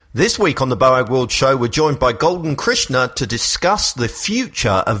This week on the Boag World Show, we're joined by Golden Krishna to discuss the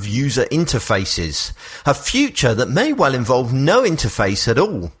future of user interfaces. A future that may well involve no interface at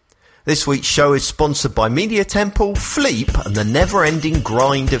all. This week's show is sponsored by Media Temple, Fleep, and the never-ending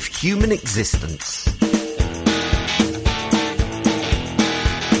grind of human existence.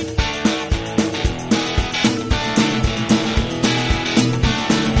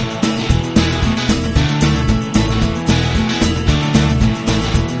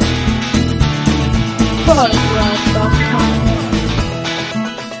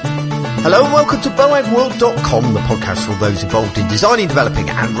 Hello and welcome to BoagWorld.com, the podcast for those involved in designing, developing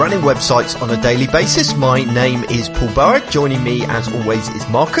and running websites on a daily basis. My name is Paul Boag. Joining me as always is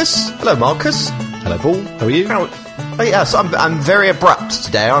Marcus. Hello Marcus. Hello Paul, how are you? Oh yes, I'm very abrupt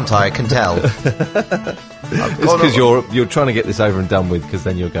today, aren't I? I can tell. It's because you're trying to get this over and done with because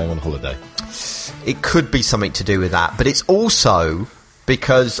then you're going on holiday. It could be something to do with that, but it's also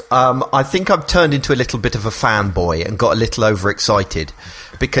because I think I've turned into a little bit of a fanboy and got a little overexcited.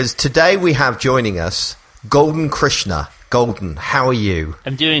 Because today we have joining us Golden Krishna. Golden, how are you?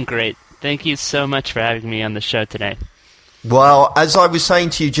 I'm doing great. Thank you so much for having me on the show today. Well, as I was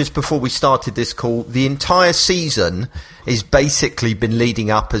saying to you just before we started this call, the entire season has basically been leading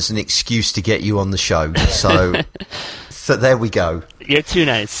up as an excuse to get you on the show. So, so there we go. You're too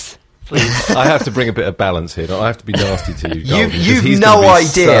nice. Please. I have to bring a bit of balance here. I have to be nasty to you, Golden, You've no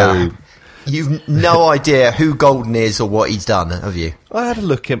idea. You've no idea who Golden is or what he's done, have you? I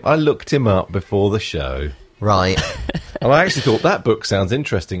looked him up before the show. Right. And I actually thought that book sounds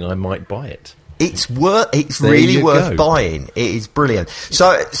interesting. I might buy it. It's really worth buying. It is brilliant.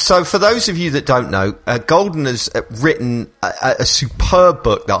 So for those of you that don't know, Golden has written a superb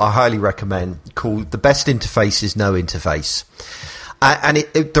book that I highly recommend called The Best Interface is No Interface. And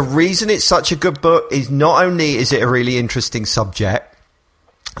the reason it's such a good book is not only is it a really interesting subject,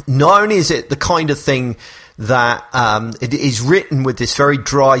 not only is it the kind of thing that it is written with this very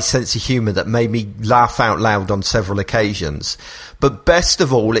dry sense of humour that made me laugh out loud on several occasions, but best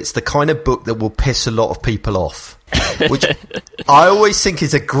of all, it's the kind of book that will piss a lot of people off, which I always think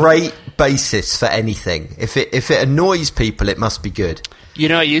is a great basis for anything. If it annoys people, it must be good. You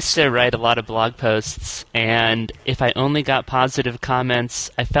know, I used to write a lot of blog posts, and if I only got positive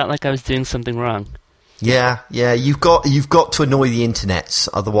comments, I felt like I was doing something wrong. Yeah, you've got to annoy the internets,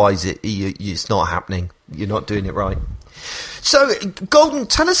 otherwise it's not happening. You're not doing it right. So, Golden,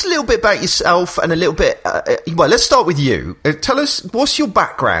 tell us a little bit about yourself and a little bit. Well, let's start with you. Tell us what's your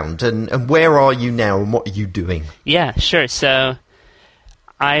background and where are you now and what are you doing? Yeah, sure. So,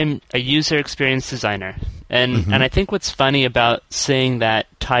 I'm a user experience designer, and I think what's funny about saying that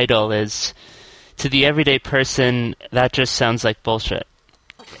title is, to the everyday person, that just sounds like bullshit.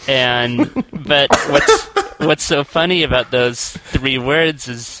 But what's so funny about those three words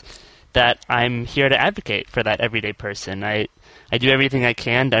is that I'm here to advocate for that everyday person. I do everything I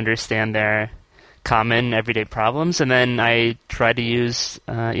can to understand their common everyday problems, and then I try to use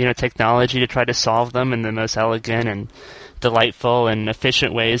technology to try to solve them in the most elegant and delightful and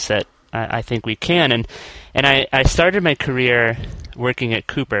efficient ways that I think we can. And I started my career working at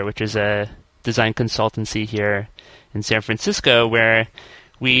Cooper, which is a design consultancy here in San Francisco, where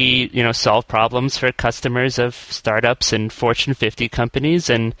we, solve problems for customers of startups and Fortune 50 companies,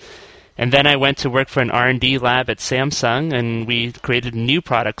 and then I went to work for an R&D lab at Samsung, and we created new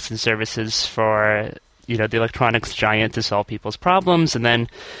products and services for, the electronics giant to solve people's problems. And then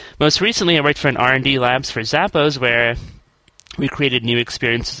most recently, I worked for an R&D labs for Zappos, where we created new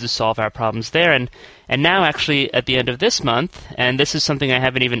experiences to solve our problems there. And now, actually, at the end of this month, and this is something I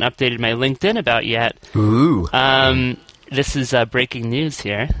haven't even updated my LinkedIn about yet. Ooh. This is breaking news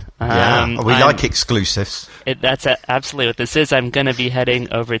here. We like exclusives. That's absolutely what this is. I'm going to be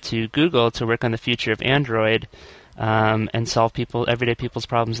heading over to Google to work on the future of Android and solve everyday people's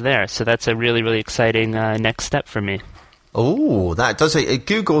problems there. So that's a really, really exciting next step for me. Oh, that does it.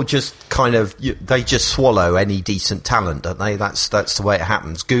 Google just they just swallow any decent talent, don't they? That's the way it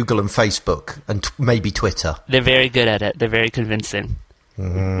happens. Google and Facebook and maybe Twitter. They're very good at it. They're very convincing.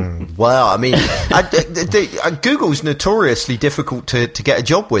 Well, I mean, Google's notoriously difficult to get a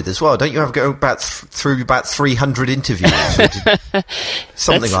job with as well. Don't you have to go through about 300 interviews?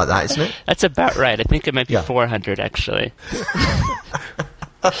 Something like that, isn't it? That's about right. I think it might be 400, actually.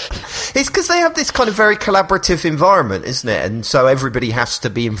 It's because they have this kind of very collaborative environment, isn't it? And so everybody has to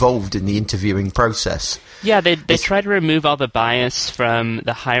be involved in the interviewing process. Yeah, they try to remove all the bias from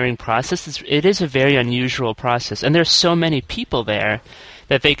the hiring process. It is a very unusual process, and there's so many people there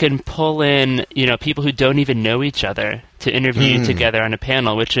that they can pull in, people who don't even know each other to interview together on a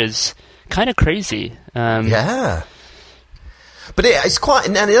panel, which is kind of crazy. Yeah. But it's quite,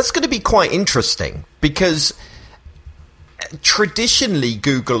 and that's going to be quite interesting because traditionally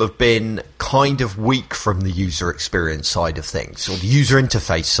Google have been kind of weak from the user experience side of things, or the user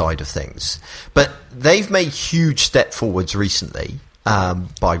interface side of things. But they've made huge step forwards recently.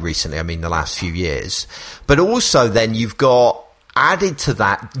 By recently, I mean the last few years. But also then you've got added to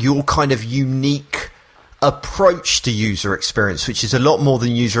that your kind of unique approach to user experience, which is a lot more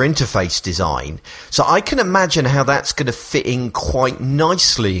than user interface design. So I can imagine how that's going to fit in quite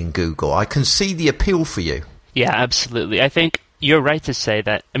nicely in Google. I can see the appeal for you. Yeah, absolutely. I think you're right to say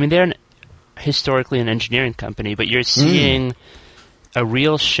that. I mean, they're historically an engineering company, but you're seeing a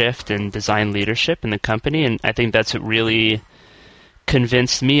real shift in design leadership in the company, and I think that's what really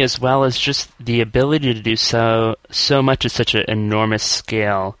convinced me, as well as just the ability to do so much at such an enormous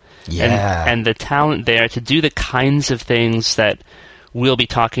scale. Yeah. And the talent there to do the kinds of things that we'll be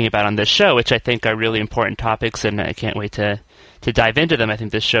talking about on this show, which I think are really important topics, and I can't wait to dive into them. I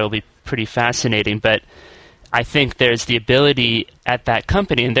think this show will be pretty fascinating, but I think there's the ability at that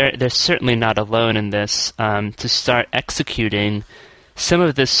company, and they're certainly not alone in this, to start executing some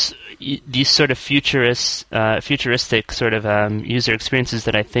of these sort of futuristic sort of user experiences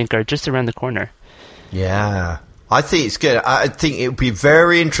that I think are just around the corner. Yeah. I think it's good. I think it would be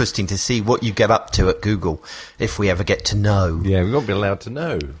very interesting to see what you get up to at Google if we ever get to know. Yeah, we won't be allowed to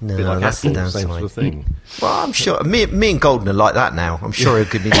know. No, like that's the Apple, downside. same sort of thing. Well, I'm sure. Me and Golden are like that now. I'm sure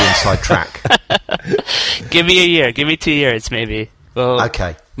he'll give me the inside track. Give me a year. Give me 2 years, maybe. Well,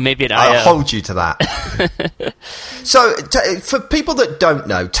 okay. Maybe an I'll hold you to that. So, for people that don't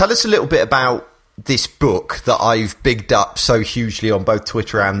know, tell us a little bit about this book that I've bigged up so hugely on both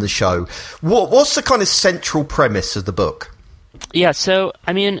Twitter and the show. What's the kind of central premise of the book? Yeah, so,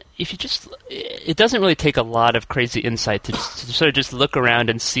 I mean, if you just... It doesn't really take a lot of crazy insight to sort of just look around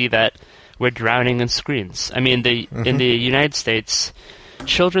and see that we're drowning in screens. I mean, in the United States,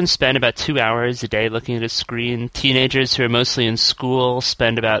 children spend about 2 hours a day looking at a screen. Teenagers who are mostly in school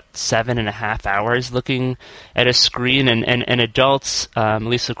spend about 7.5 hours looking at a screen. And adults, at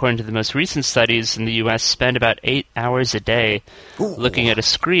least according to the most recent studies in the U.S., spend about 8 hours a day looking at a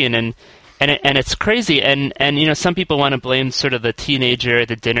screen. And it's crazy. And you know, some people want to blame sort of the teenager at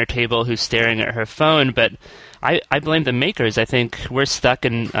the dinner table who's staring at her phone, but I blame the makers. I think we're stuck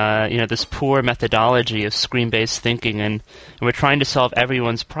in this poor methodology of screen-based thinking, and we're trying to solve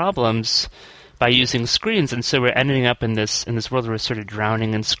everyone's problems by using screens, and so we're ending up in this world where we're sort of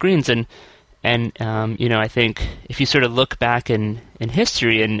drowning in screens. And I think if you sort of look back in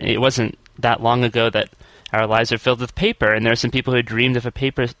history, and it wasn't that long ago that our lives are filled with paper, and there are some people who dreamed of a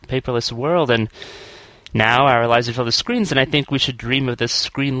paperless world, and now our lives are filled with screens, and I think we should dream of this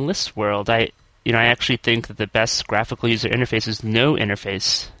screenless world. I actually think that the best graphical user interface is no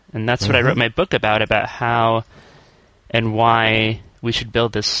interface. And that's what I wrote my book about how and why we should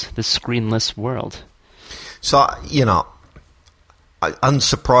build this screenless world. So,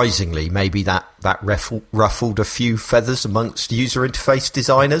 unsurprisingly, maybe that ruffled a few feathers amongst user interface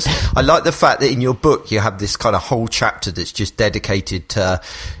designers. I like the fact that in your book you have this kind of whole chapter that's just dedicated to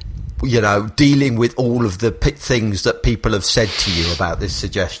dealing with all of the things that people have said to you about this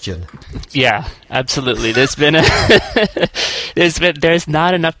suggestion. Yeah, absolutely. There's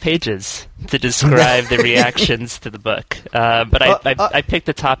not enough pages to describe the reactions to the book. But I picked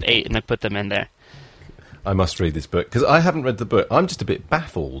the top 8 and I put them in there. I must read this book because I haven't read the book. I'm just a bit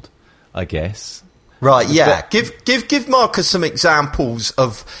baffled, I guess. Right? Yeah. Give Marcus some examples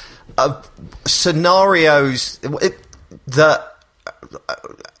of scenarios that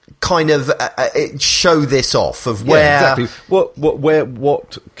kind of show this off of where... Yeah, exactly.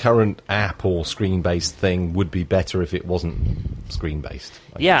 What current app or screen-based thing would be better if it wasn't screen-based?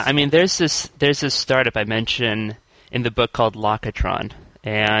 Yeah, I mean, there's this startup I mention in the book called Locatron,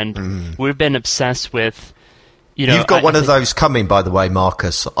 and we've been obsessed with... You've got one of those coming, by the way,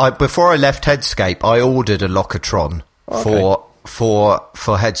 Marcus. Before I left Headscape, I ordered a Locatron for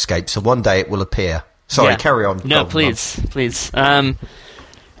Headscape, so one day it will appear. Sorry, carry on. No, please.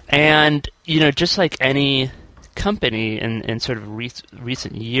 And, just like any company in sort of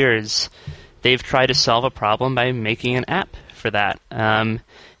recent years, they've tried to solve a problem by making an app for that.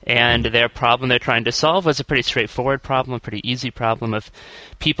 And their problem they're trying to solve was a pretty straightforward problem, a pretty easy problem of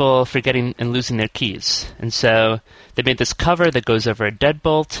people forgetting and losing their keys. And so they made this cover that goes over a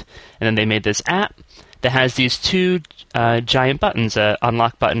deadbolt, and then they made this app that has these two giant buttons, an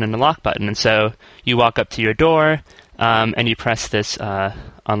unlock button and a lock button. And so you walk up to your door, and you press this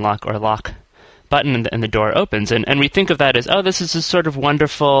unlock or lock button, and the door opens. And we think of that as, this is a sort of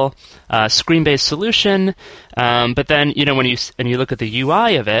wonderful screen-based solution. But then, when you look at the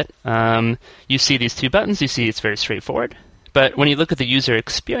UI of it, you see these two buttons. You see it's very straightforward. But when you look at the user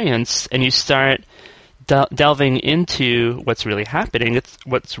experience and you start delving into what's really happening,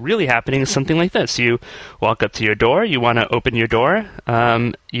 what's really happening is something like this. You walk up to your door, you want to open your door,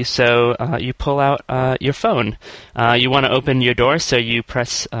 you pull out your phone. You want to open your door, so you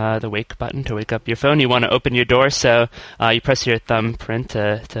press the wake button to wake up your phone. You want to open your door, so you press your thumbprint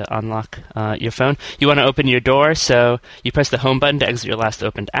to unlock your phone. You want to open your door, so you press the home button to exit your last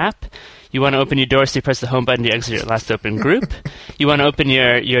opened app. You want to open your door, so you press the home button to exit your last open group. You want to open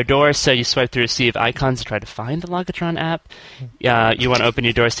your door, so you swipe through a sea of icons to try to find the Logitron app. You want to open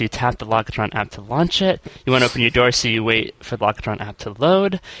your door, so you tap the Logitron app to launch it. You want to open your door, so you wait for the Logitron app to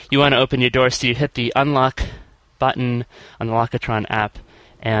load. You want to open your door, so you hit the unlock button on the Logitron app,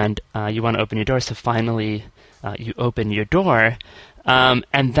 and you want to open your door, so finally you open your door.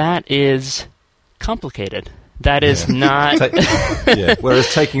 And that is complicated. That is not...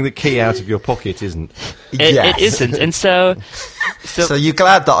 Whereas taking the key out of your pocket isn't. It isn't. And so you're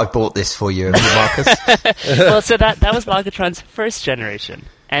glad that I bought this for you, Marcus? Well, so that was Logitron's first generation.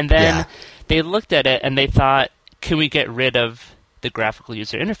 And then they looked at it and they thought, can we get rid of the graphical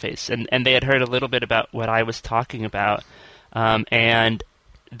user interface? And they had heard a little bit about what I was talking about. And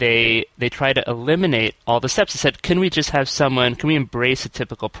they try to eliminate all the steps. They said, can we embrace a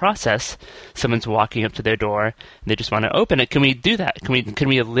typical process? Someone's walking up to their door and they just want to open it. Can we do that? Can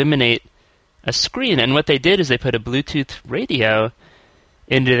we eliminate a screen? And what they did is they put a Bluetooth radio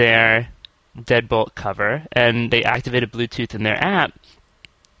into their deadbolt cover and they activated Bluetooth in their app.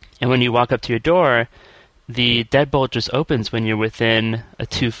 And when you walk up to your door, the deadbolt just opens when you're within a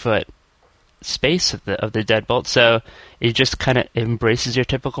 2-foot space of the deadbolt, so it just kind of embraces your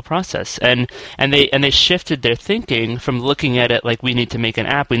typical process. And they shifted their thinking from looking at it like we need to make an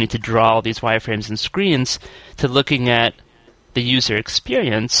app, we need to draw all these wireframes and screens, to looking at the user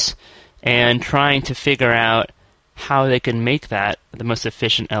experience and trying to figure out how they can make that the most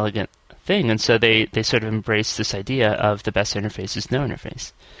efficient, elegant thing. And so they sort of embraced this idea of the best interface is no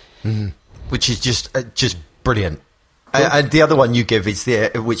interface, which is just brilliant. And the other one you give is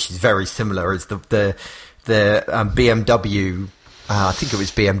which is very similar, is the BMW. I think it was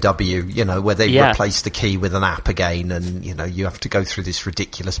BMW. Where they replaced the key with an app again, and you have to go through this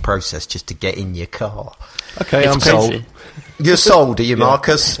ridiculous process just to get in your car. Okay, I'm sold. You're sold, are you,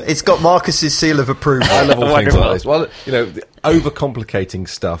 Marcus? It's got Marcus's seal of approval. I love all things like this. Well, overcomplicating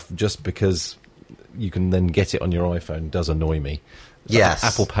stuff just because you can then get it on your iPhone does annoy me. Yes.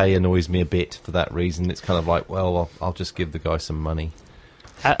 Apple Pay annoys me a bit for that reason. It's kind of like, well, I'll just give the guy some money.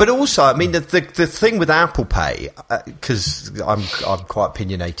 But also, I mean, the thing with Apple Pay, because I'm quite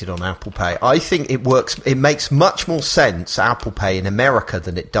opinionated on Apple Pay, I think it works. It makes much more sense, Apple Pay in America,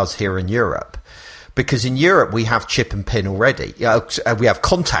 than it does here in Europe. Because in Europe, we have chip and pin already. We have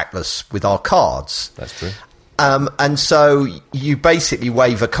contactless with our cards. That's true. And so you basically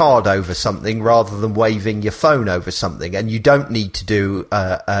wave a card over something rather than waving your phone over something, and you don't need to do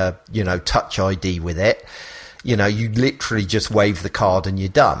Touch ID with it. You literally just wave the card and you're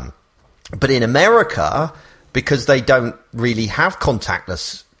done. But in America, because they don't really have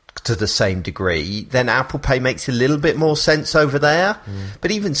contactless to the same degree, then Apple Pay makes a little bit more sense over there.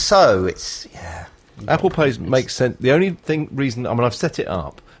 But even so, Apple Pay makes sense. The only reason, I've set it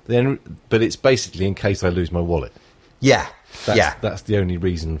up. But it's basically in case I lose my wallet. That's the only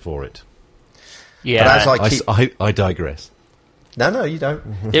reason for it. Yeah, but I digress. No, you don't.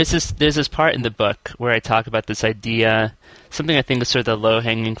 There's this part in the book where I talk about this idea, something I think is sort of the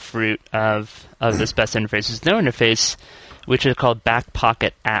low-hanging fruit of this best interface is no interface, which are called back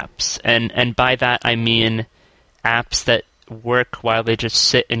pocket apps, and by that I mean apps that work while they just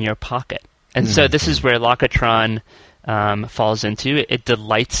sit in your pocket. And so this is where Logitron falls into. It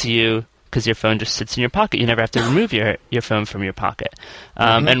delights you because your phone just sits in your pocket. You never have to remove your phone from your pocket.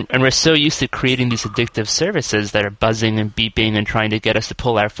 And we're so used to creating these addictive services that are buzzing and beeping and trying to get us to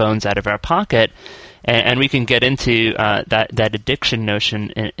pull our phones out of our pocket. And we can get into that addiction notion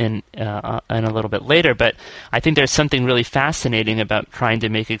in a little bit later. But I think there's something really fascinating about trying to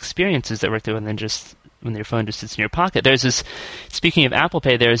make experiences that work through and then just when your phone just sits in your pocket. There's this, speaking of Apple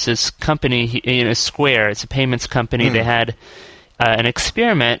Pay, there's this company, Square. It's a payments company. They had an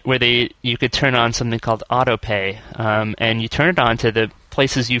experiment where you could turn on something called AutoPay, and you turn it on to the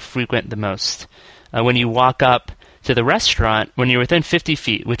places you frequent the most. When you walk up to the restaurant, when you're within 50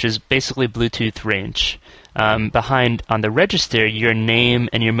 feet, which is basically Bluetooth range, behind on the register, your name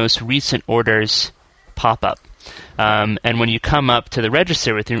and your most recent orders pop up. And when you come up to the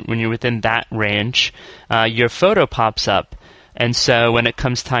register, when you're within that range, your photo pops up. And so when it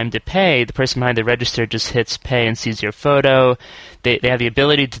comes time to pay, the person behind the register just hits pay and sees your photo. They have the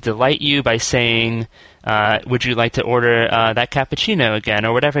ability to delight you by saying, would you like to order that cappuccino again,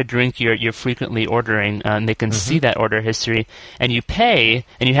 or whatever drink you're frequently ordering? They can see that order history, and you pay,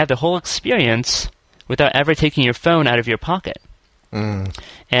 and you have the whole experience without ever taking your phone out of your pocket.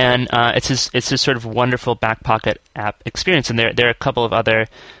 And it's this sort of wonderful back pocket app experience. And there are a couple of other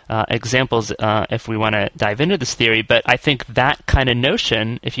examples if we want to dive into this theory. But I think that kind of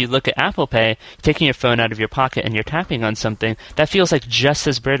notion, if you look at Apple Pay, taking your phone out of your pocket and you're tapping on something, that feels like just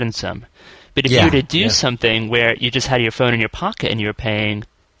as burdensome. But if you were to do something where you just had your phone in your pocket and you were paying,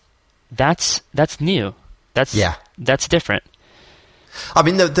 that's new. That's different. I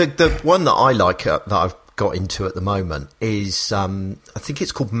mean, the one that I like that I've got into at the moment is I think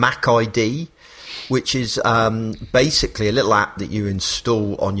it's called Mac ID, which is basically a little app that you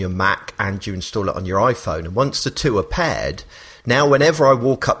install on your Mac and you install it on your iPhone. And once the two are paired, now whenever I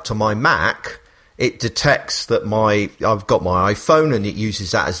walk up to my Mac, it detects that I've got my iPhone and it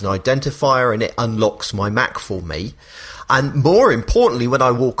uses that as an identifier and it unlocks my Mac for me. And more importantly, when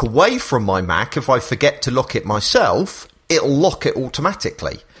I walk away from my Mac, if I forget to lock it myself, it'll lock it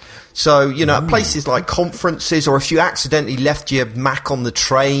automatically. So, at places like conferences, or if you accidentally left your Mac on the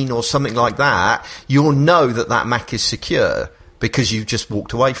train or something like that, you'll know that Mac is secure because you've just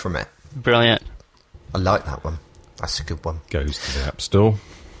walked away from it. Brilliant. I like that one. That's a good one. Goes to the App Store.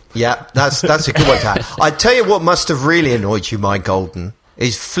 Yeah, that's a good one to have. I tell you what must have really annoyed you, my Golden,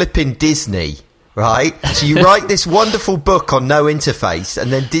 is flipping Disney. Right? So you write this wonderful book on no interface, and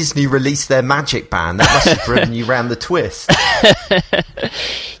then Disney released their Magic Band. That must have driven you round the twist.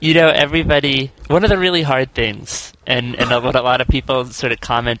 Everybody, one of the really hard things, and what a lot of people sort of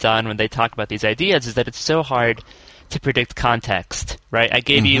comment on when they talk about these ideas, is that it's so hard to predict context, right? I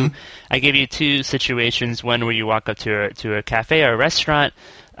gave you two situations, one where you walk up to a cafe or a restaurant,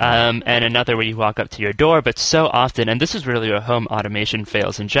 and another where you walk up to your door. But so often, and this is really where home automation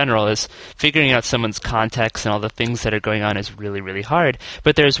fails in general, is figuring out someone's context and all the things that are going on is really, really hard.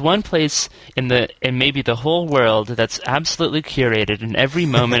 But there's one place in maybe the whole world that's absolutely curated, in every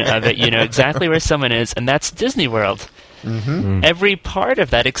moment of it, you know exactly where someone is, and that's Disney World. Every part of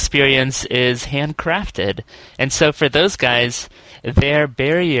that experience is handcrafted. And so for those guys, their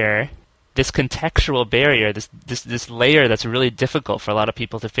barrier, this contextual barrier, this layer that's really difficult for a lot of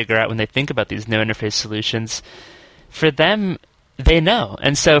people to figure out when they think about these no-interface solutions, for them, they know.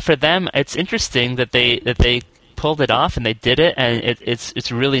 And so for them, it's interesting that they pulled it off and they did it, and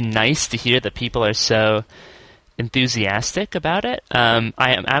it's really nice to hear that people are so enthusiastic about it. I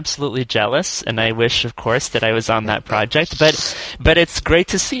am absolutely jealous, and I wish, of course, that I was on that project, but it's great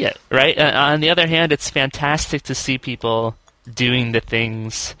to see it, right? On the other hand, it's fantastic to see people doing the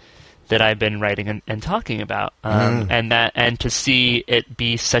things that I've been writing and talking about, and to see it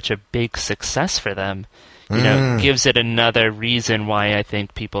be such a big success for them, gives it another reason why I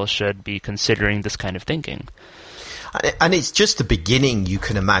think people should be considering this kind of thinking. And it's just the beginning, you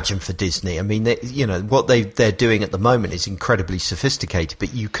can imagine, for Disney. I mean, what they're doing at the moment is incredibly sophisticated,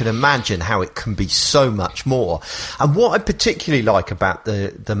 but you can imagine how it can be so much more. And what I particularly like about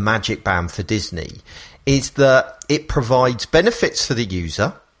the Magic Band for Disney is that it provides benefits for the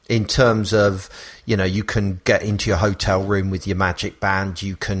user in terms of, you can get into your hotel room with your Magic Band.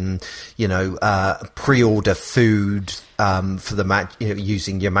 You can, pre-order food for the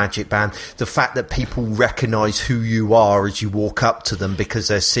using your Magic Band. The fact that people recognise who you are as you walk up to them because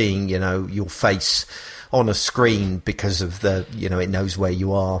they're seeing, your face on a screen because of it knows where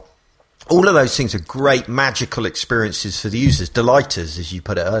you are. All of those things are great magical experiences for the users, delighters, as you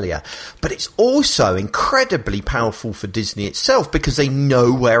put it earlier. But it's also incredibly powerful for Disney itself because they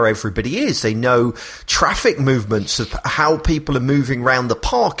know where everybody is. They know traffic movements of how people are moving around the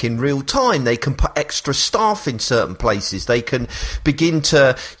park in real time. They can put extra staff in certain places. They can begin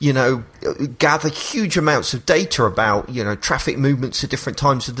to, gather huge amounts of data about, traffic movements at different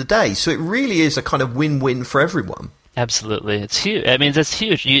times of the day. So it really is a kind of win-win for everyone. Absolutely. It's huge. I mean, that's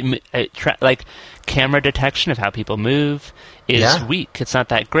huge. Like camera detection of how people move is weak. It's not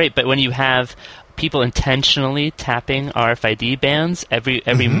that great. But when you have people intentionally tapping RFID bands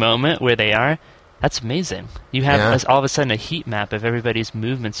every moment where they are, that's amazing. You have all of a sudden a heat map of everybody's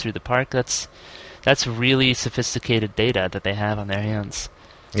movements through the park. That's really sophisticated data that they have on their hands.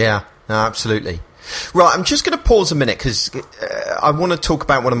 Yeah, no, absolutely. Right, I'm just going to pause a minute because I want to talk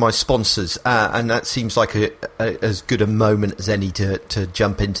about one of my sponsors, and that seems like as good a moment as any to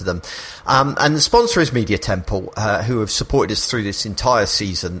jump into them. And the sponsor is Media Temple, who have supported us through this entire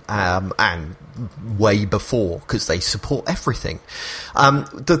season and way before because they support everything.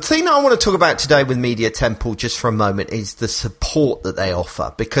 The thing that I want to talk about today with Media Temple just for a moment is the support that they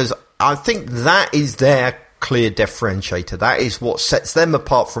offer, because I think that is their clear differentiator. That is what sets them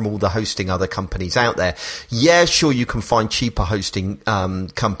apart from all the hosting other companies out there. Yeah, sure, you can find cheaper hosting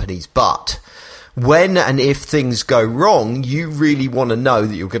companies, but when and if things go wrong, you really want to know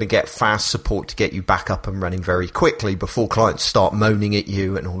that you're going to get fast support to get you back up and running very quickly before clients start moaning at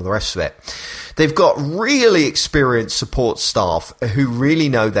you and all the rest of it. They've got really experienced support staff who really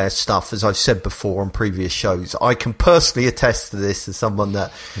know their stuff, as I've said before on previous shows. I can personally attest to this as someone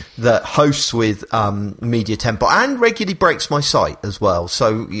that hosts with Media Temple and regularly breaks my site as well.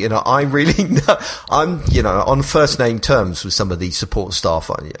 So, I really know, I'm, on first name terms with some of these support staff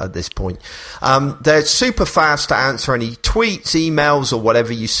at this point. They're super fast to answer any tweets, emails, or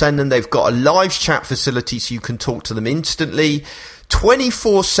whatever you send them. They've got a live chat facility so you can talk to them instantly.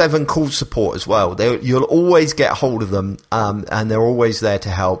 24/7 call support as well. You'll always get hold of them, and they're always there to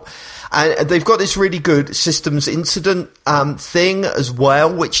help. And they've got this really good systems incident thing as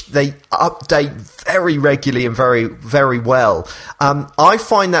well, which they update very regularly and very, very well. I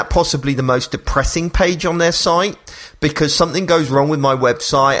find that possibly the most depressing page on their site, because something goes wrong with my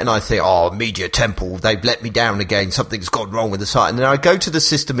website and I think, Media Temple, they've let me down again. Something's gone wrong with the site. And then I go to the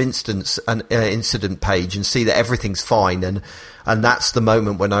system incident page and see that everything's fine. And that's the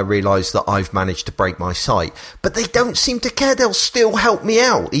moment when I realise that I've managed to break my site. But they don't seem to care. They'll still help me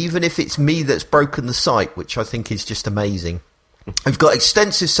out, even if it's me that's broken the site, which I think is just amazing. We've got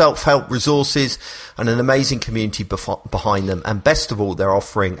extensive self-help resources and an amazing community behind them. And best of all, they're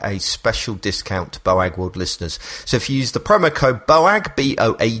offering a special discount to Boag World listeners. So if you use the promo code BOAG,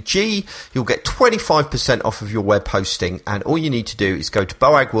 B-O-A-G, you'll get 25% off of your web hosting. And all you need to do is go to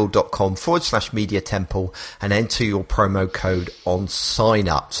boagworld.com/Media Temple and enter your promo code on sign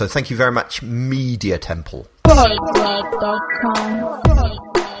up. So thank you very much, Media Temple. I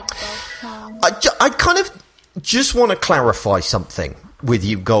kind of just want to clarify something with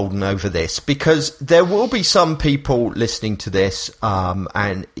you, Golden, over this, because there will be some people listening to this, the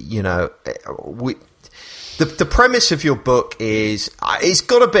premise of your book is, it's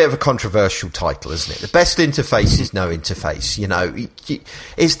got a bit of a controversial title, isn't it? The best interface is no interface.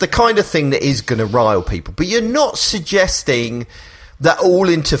 It's the kind of thing that is going to rile people, but you're not suggesting that all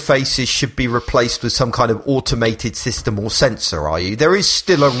interfaces should be replaced with some kind of automated system or sensor, are you? There is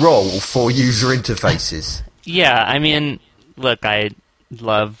still a role for user interfaces. Yeah, I mean, look, I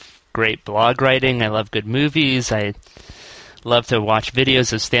love great blog writing. I love good movies. I love to watch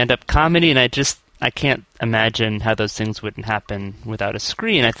videos of stand-up comedy, and I can't imagine how those things wouldn't happen without a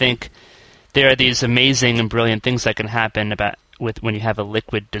screen. I think there are these amazing and brilliant things that can happen when you have a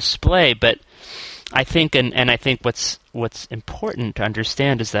liquid display, but I think, and I think what's important to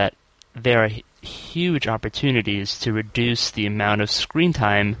understand is that there are huge opportunities to reduce the amount of screen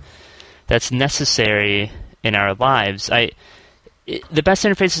time that's necessary in our lives. The best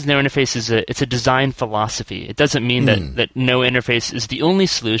interface is no interface it's a design philosophy. It doesn't mean that no interface is the only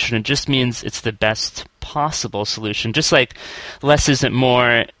solution. It just means it's the best possible solution. Just like less isn't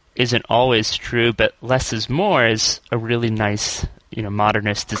more isn't always true, but less is more is a really nice,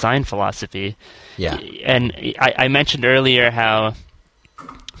 modernist design philosophy. Yeah. And I mentioned earlier how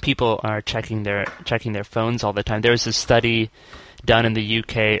people are checking their phones all the time. There was a study done in the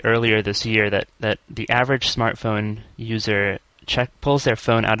UK earlier this year that the average smartphone user pulls their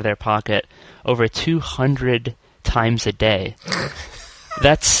phone out of their pocket over 200 times a day.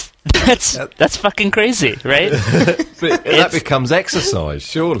 That's fucking crazy, right? But that becomes exercise,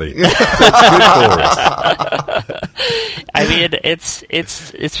 surely. Good for it. I mean,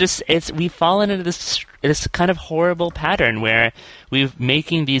 we've fallen into this kind of horrible pattern where we're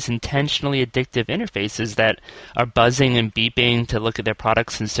making these intentionally addictive interfaces that are buzzing and beeping to look at their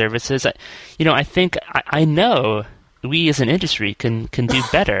products and services. I know we as an industry can do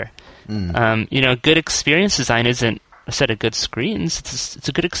better. Good experience design isn't a set of good screens. It's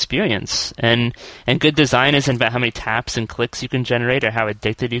a good experience, and good design isn't about how many taps and clicks you can generate or how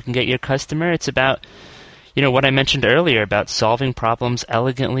addicted you can get your customer. It's about what I mentioned earlier about solving problems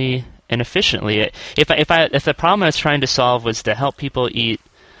elegantly and efficiently. If the problem I was trying to solve was to help people eat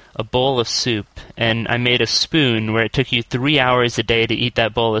a bowl of soup, and I made a spoon where it took you 3 hours a day to eat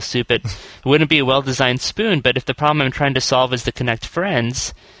that bowl of soup, it wouldn't be a well-designed spoon. But if the problem I'm trying to solve is to connect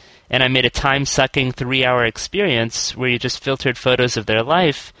friends, and I made a time-sucking 3-hour experience where you just filtered photos of their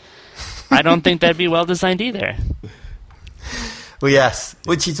life, I don't think that'd be well-designed either. Well, yes,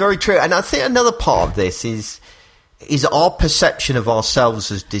 which is very true. And I think another part of this is our perception of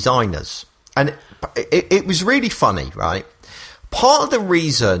ourselves as designers. And it was really funny, right? Part of the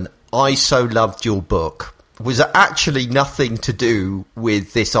reason I so loved your book was actually nothing to do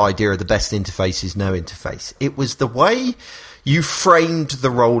with this idea of the best interface is no interface. It was the way you framed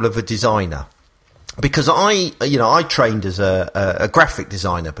the role of a designer, because I trained as a graphic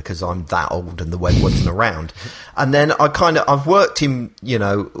designer because I'm that old and the web wasn't around. And then I've worked in,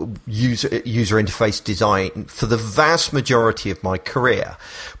 user interface design for the vast majority of my career.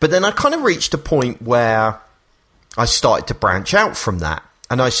 But then I kind of reached a point where I started to branch out from that,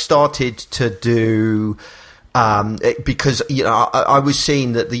 and I started to do, because, I was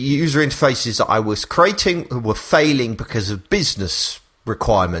seeing that the user interfaces that I was creating were failing because of business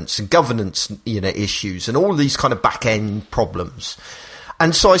requirements and governance, issues and all these kind of back end problems.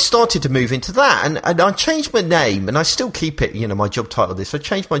 And so I started to move into that, and I changed my name, and I still keep it, my job title. I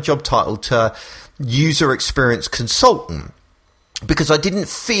changed my job title to user experience consultant, because I didn't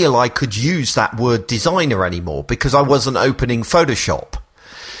feel I could use that word designer anymore because I wasn't opening Photoshop.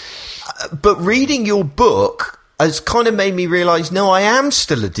 But reading your book has kind of made me realize, no, I am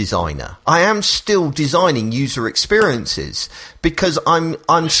still a designer. I am still designing user experiences because I'm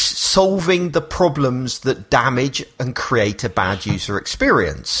solving the problems that damage and create a bad user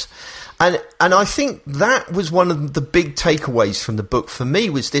experience. And I think that was one of the big takeaways from the book for me,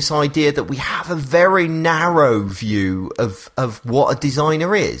 was this idea that we have a very narrow view of what a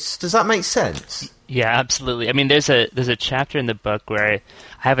designer is. Does that make sense? Yeah, absolutely. I mean, there's a chapter in the book where I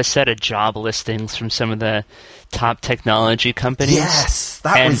have a set of job listings from some of the top technology companies. Yes,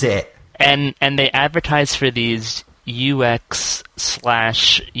 that was it. And they advertise for these UX/UI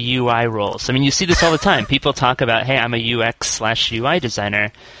roles. I mean, you see this all the time. People talk about, hey, I'm a UX/UI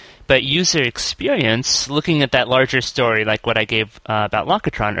designer. But user experience, looking at that larger story, like what I gave about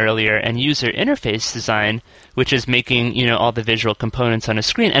Locatron earlier, and user interface design, which is making all the visual components on a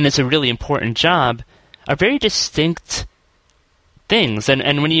screen, and it's a really important job, are very distinct things.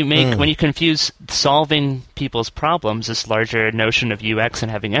 And when you confuse solving people's problems, this larger notion of UX and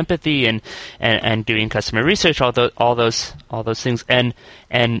having empathy and doing customer research, all those things, and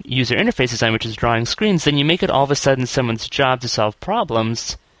user interface design, which is drawing screens, then you make it all of a sudden someone's job to solve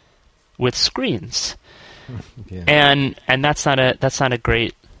problems with screens. Yeah. And that's not a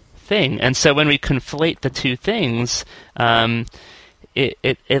great thing. And so when we conflate the two things,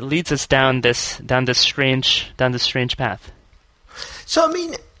 it leads us down this strange path. So I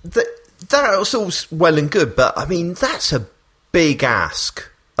mean, that's all well and good, but I mean, that's a big ask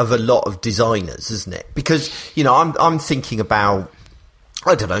of a lot of designers, isn't it? Because I'm thinking about,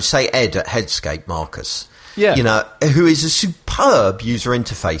 I don't know, say Ed at Headscape, Marcus. Yeah. Who is a superb user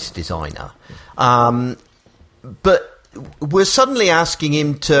interface designer. But we're suddenly asking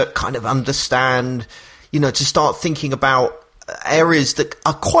him to kind of understand, to start thinking about areas that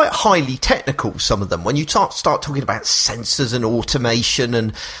are quite highly technical, some of them. When you start talking about sensors and automation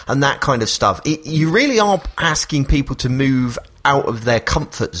and that kind of stuff, you really are asking people to move out of their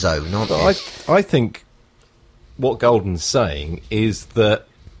comfort zone, aren't you? I think what Golden's saying is that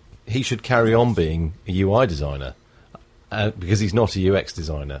he should carry on being a UI designer because he's not a UX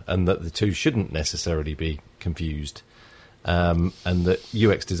designer, and that the two shouldn't necessarily be confused, and that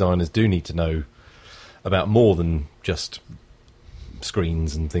UX designers do need to know about more than just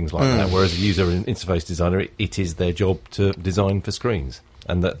screens and things like that, whereas a user interface designer, it is their job to design for screens,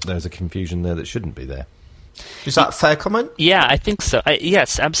 and that there's a confusion there that shouldn't be there. Is that a fair comment? Yeah, I think so.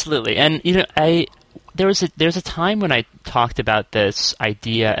 Yes, absolutely. And there's a time when I talked about this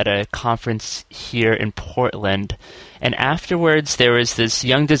idea at a conference here in Portland, and afterwards there was this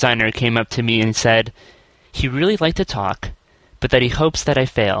young designer who came up to me and said he really liked to talk, but that he hopes that I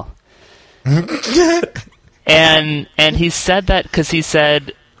fail. And he said that because he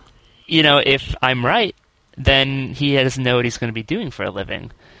said, if I'm right, then he doesn't know what he's going to be doing for a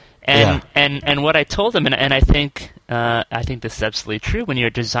living. And what I told him, and I think this is absolutely true. When you're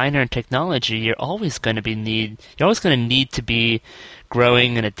a designer in technology, you're always going to need to be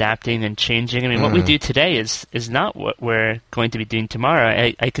growing and adapting and changing. I mean, what we do today is not what we're going to be doing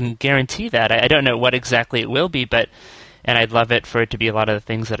tomorrow. I can guarantee that. I don't know what exactly it will be, and I'd love it for it to be a lot of the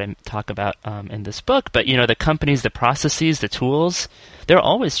things that I talk about in this book. But, the companies, the processes, the tools, they're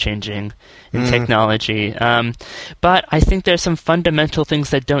always changing in technology. But I think there's some fundamental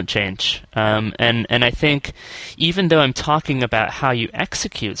things that don't change. And I think even though I'm talking about how you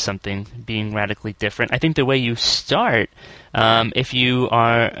execute something being radically different, I think the way you start, if you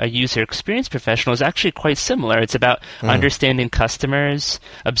are a user experience professional, is actually quite similar. It's about understanding customers,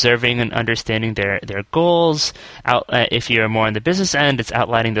 observing and understanding their goals. If you're more on the business end, it's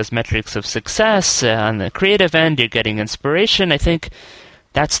outlining those metrics of success. On the creative end, you're getting inspiration. I think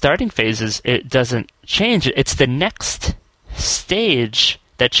that starting phase it doesn't change. It's the next stage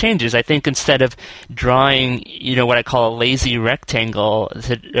that changes. I think instead of drawing, what I call a lazy rectangle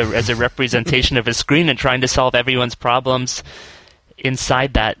as a representation of a screen and trying to solve everyone's problems,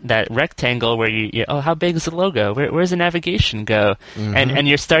 inside that rectangle where how big is the logo? Where's the navigation go? Mm-hmm. And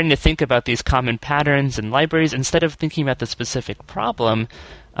you're starting to think about these common patterns and libraries instead of thinking about the specific problem.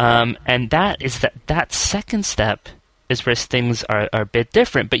 And that second step is where things are a bit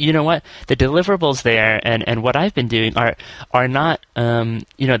different. But you know what? The deliverables there and what I've been doing are not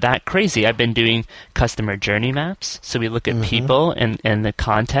that crazy. I've been doing customer journey maps, so we look at people and the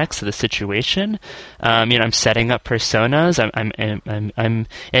context of the situation. I'm setting up personas.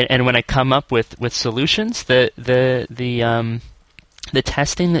 And when I come up with solutions, the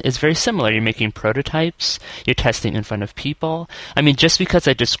testing is very similar. You're making prototypes. You're testing in front of people. I mean, just because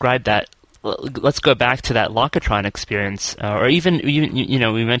I described that, let's go back to that Locatron experience, or even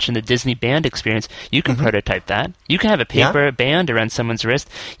we mentioned the Disney band experience. You can prototype that. You can have a paper band around someone's wrist.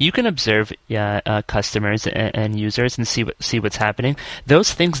 You can observe customers and users and see what's happening.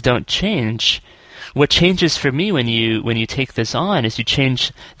 Those things don't change. What changes for me when you take this on is you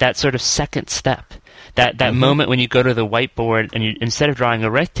change that sort of second step. That moment when you go to the whiteboard and you, instead of drawing a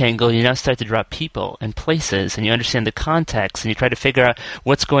rectangle, you now start to draw people and places, and you understand the context, and you try to figure out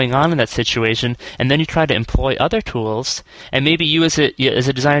what's going on in that situation, and then you try to employ other tools. And maybe you as a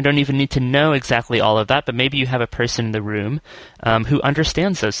designer don't even need to know exactly all of that, but maybe you have a person in the room who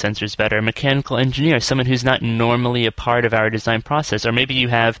understands those sensors better, a mechanical engineer, someone who's not normally a part of our design process, or maybe you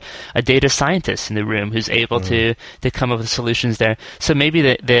have a data scientist in the room who's able to come up with solutions there. So maybe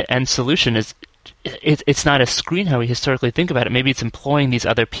the end solution is it's not a screen how we historically think about it. Maybe it's employing these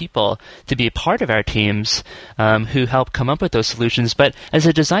other people to be a part of our teams who help come up with those solutions. But as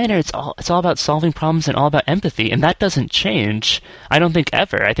a designer, it's all about solving problems and all about empathy, and that doesn't change, I don't think,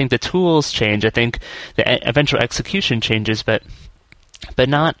 ever. I think the tools change. I think the eventual execution changes, but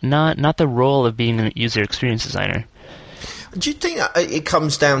not the role of being a user experience designer. Do you think it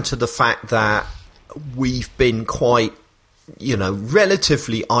comes down to the fact that we've been quite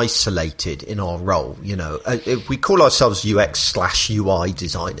relatively isolated in our role? We call ourselves UX/UI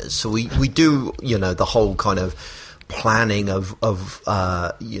designers, so we do the whole kind of planning of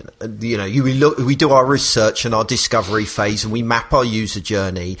we do our research and our discovery phase, and we map our user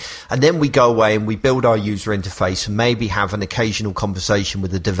journey, and then we go away and we build our user interface and maybe have an occasional conversation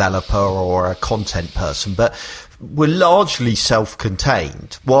with a developer or a content person, but we're largely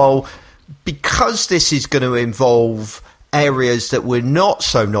self-contained. Well, because this is going to involve areas that we're not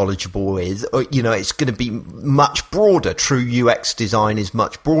so knowledgeable with, it's going to be much broader. True UX design is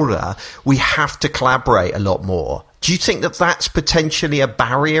much broader. We have to collaborate a lot more. Do you think that that's potentially a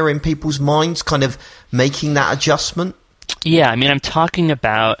barrier in people's minds, kind of making that adjustment? Yeah, I mean, I'm talking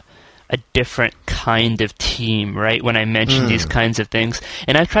about a different kind of team, right? When I mention these kinds of things,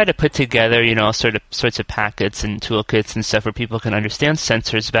 and I've tried to put together, sorts of packets and toolkits and stuff where people can understand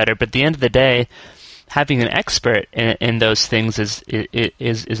sensors better. But at the end of the day, having an expert in those things is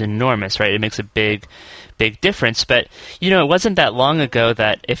enormous, right? It makes a big difference. But it wasn't that long ago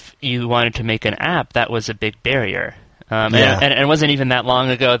that if you wanted to make an app, that was a big barrier. And it wasn't even that long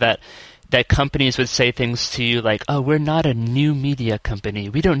ago that companies would say things to you like, "Oh, we're not a new media company.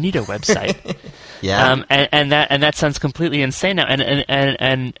 We don't need a website." And that sounds completely insane now.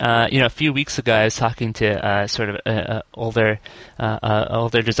 And a few weeks ago, I was talking to sort of older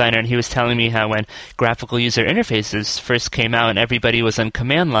designer, and he was telling me how when graphical user interfaces first came out and everybody was on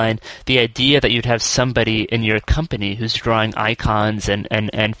command line, the idea that you'd have somebody in your company who's drawing icons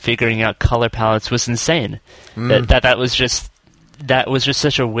and figuring out color palettes was insane. That was just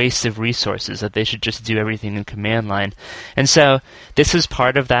such a waste of resources, that they should just do everything in command line. And so this is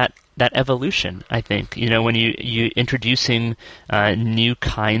part of that evolution, I think. When you introducing new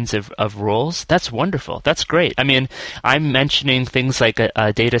kinds of roles, that's wonderful. That's great. I mean, I'm mentioning things like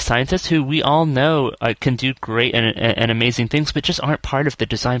a data scientist who we all know can do great and amazing things, but just aren't part of the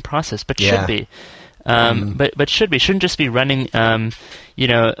design process, but should be. But shouldn't just be running,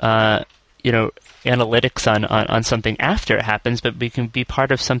 analytics on something after it happens, but we can be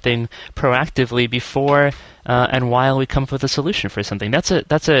part of something proactively before and while we come up with a solution for something. That's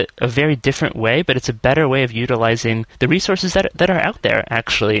a very different way, but it's a better way of utilizing the resources that are out there.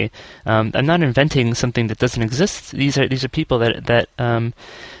 Actually, I'm not inventing something that doesn't exist. These are people that are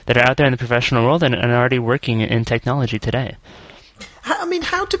out there in the professional world and are already working in technology today. I mean,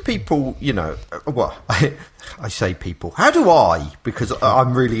 how do people, well, I say people, how do I, because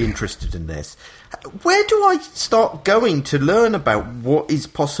I'm really interested in this, where do I start going to learn about what is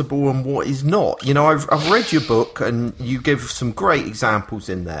possible and what is not? I've read your book and you give some great examples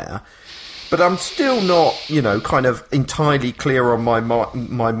in there, but I'm still not, kind of entirely clear on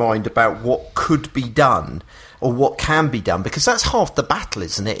my mind about what could be done. or what can be done, because that's half the battle,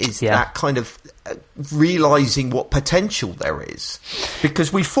 isn't it? Is that kind of realizing what potential there is,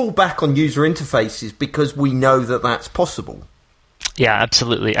 because we fall back on user interfaces because we know that that's possible. Yeah,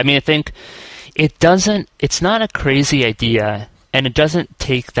 absolutely. I mean, I think it's not a crazy idea, and it doesn't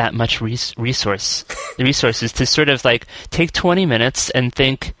take that much resources to sort of like take 20 minutes and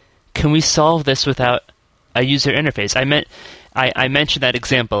think, can we solve this without a user interface? I mentioned that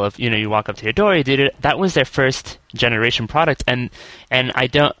example of, you walk up to your door, you did it. That was their first generation product, and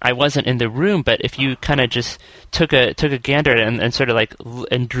I wasn't in the room, but if you kind of just took a gander and sort of like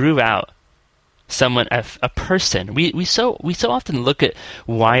and drew out someone, a person. We so often look at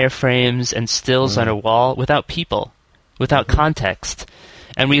wireframes and stills on a wall without people, without context.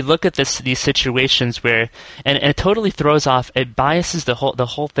 And we look at these situations where, and it totally throws off, it biases the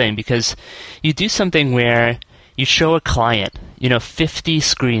whole thing, because you do something where you show a client, 50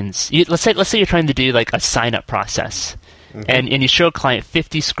 screens. Let's say you're trying to do like a sign-up process, and you show a client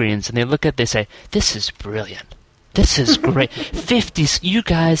 50 screens, and they say, "This is brilliant. This is great. 50. You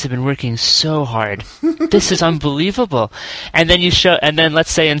guys have been working so hard. This is unbelievable." And then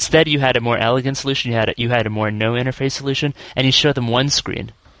let's say instead you had a more elegant solution. You had a more no interface solution, and you show them one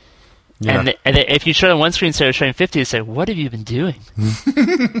screen. Yeah. And if you show them one screen instead of showing 50, they say, "What have you been doing?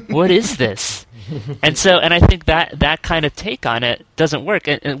 What is this?" And I think that kind of take on it doesn't work.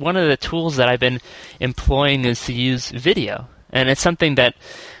 And one of the tools that I've been employing is to use video, and it's something that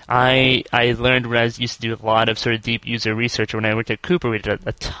I learned when I used to do a lot of sort of deep user research. When I worked at Cooper, we did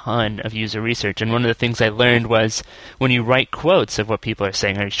a ton of user research, and one of the things I learned was when you write quotes of what people are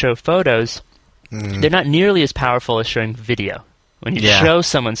saying or you show photos, they're not nearly as powerful as showing video. When you show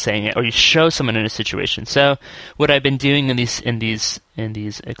someone saying it, or you show someone in a situation. So what I've been doing in these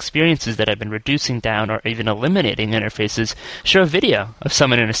experiences that I've been reducing down or even eliminating interfaces, show a video of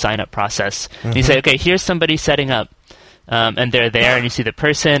someone in a sign-up process. And you say, okay, here's somebody setting up, and they're there, and you see the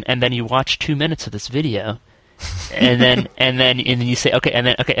person, and then you watch 2 minutes of this video, and then you say,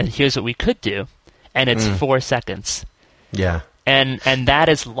 and here's what we could do, and it's 4 seconds. Yeah. And that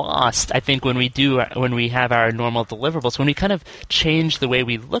is lost, I think, when we have our normal deliverables, when we kind of change the way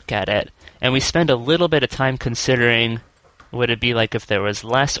we look at it, and we spend a little bit of time considering what it'd be like if there was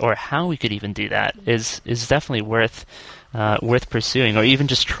less, or how we could even do that, is definitely worth pursuing, or even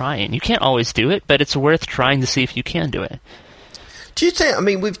just trying. You can't always do it, but it's worth trying to see if you can do it. Do you think? I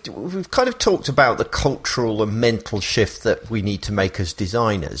mean, we've kind of talked about the cultural and mental shift that we need to make as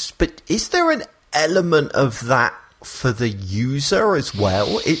designers, but is there an element of that for the user as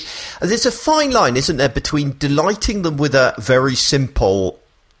well? There's a fine line, isn't there, between delighting them with a very simple,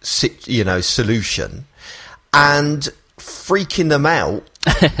 solution, and freaking them out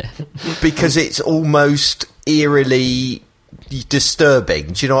because it's almost eerily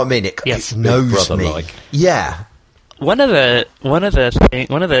disturbing. Do you know what I mean? It knows me. Yeah. One of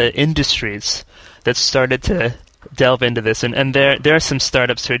the industries that started to delve into this, and there are some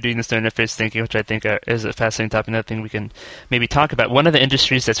startups who are doing this no interface thinking, which I think is a fascinating topic, another thing we can maybe talk about. One of the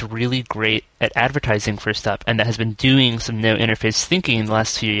industries that's really great at advertising, first up, and that has been doing some no interface thinking in the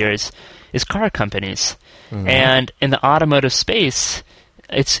last few years, is car companies. And in the automotive space,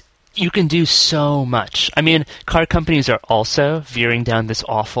 you can do so much. I mean, car companies are also veering down this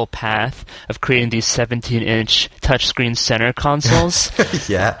awful path of creating these 17-inch touchscreen center consoles.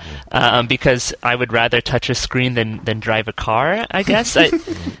 Yeah. Because I would rather touch a screen than drive a car, I guess.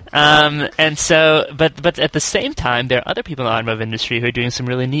 And so, but at the same time, there are other people in the automotive industry who are doing some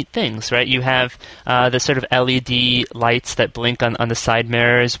really neat things, right? You have the sort of LED lights that blink on the side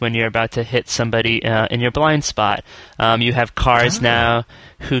mirrors when you're about to hit somebody in your blind spot. You have cars now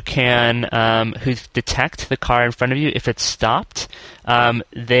who detect the car in front of you if it's stopped.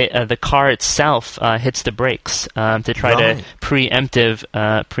 The car itself hits the brakes to try to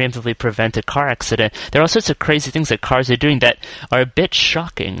preemptively prevent a car accident. There are all sorts of crazy things that cars are doing that are a bit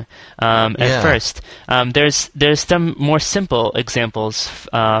shocking at first. There's some more simple examples.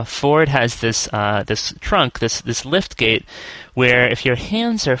 Ford has this trunk, this lift gate, where if your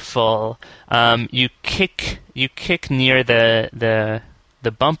hands are full, you kick near the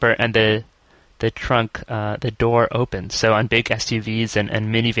bumper, and the trunk, the door opens. So on big SUVs and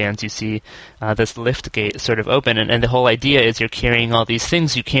minivans, you see this lift gate sort of open. And the whole idea is you're carrying all these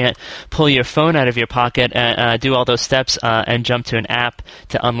things. You can't pull your phone out of your pocket and do all those steps and jump to an app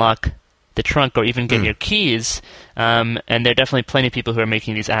to unlock the trunk or even get your keys. And there are definitely plenty of people who are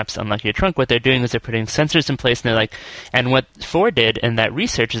making these apps to unlock your trunk. What they're doing is they're putting sensors in place, and they're like, and what Ford did in that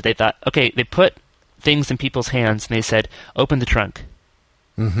research is they thought, okay, they put things in people's hands, and they said, open the trunk.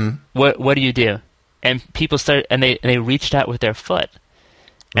 What do you do? And people started, and they reached out with their foot,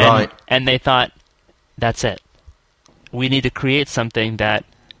 and they thought, that's it. we need to create something that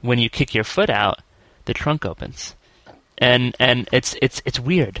when you kick your foot out, the trunk opens. And it's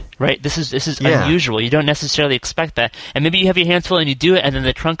weird, right? This is unusual. You don't necessarily expect that. And maybe you have your hands full and you do it, and then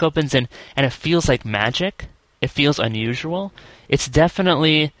the trunk opens and it feels like magic. It feels unusual. It's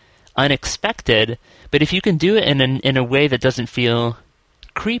definitely unexpected. But if you can do it in a way that doesn't feel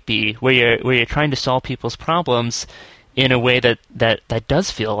creepy, where you're trying to solve people's problems in a way that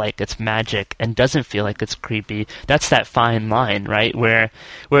does feel like it's magic and doesn't feel like it's creepy, that's that fine line, right? Where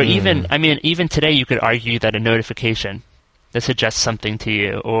even today you could argue that a notification that suggests something to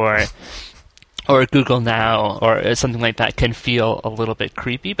you, or Google Now, or something like that, can feel a little bit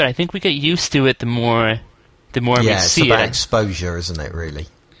creepy. But I think we get used to it the more we see it. It's about exposure, isn't it? Really.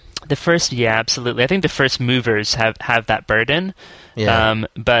 Absolutely. I think the first movers have that burden. Yeah.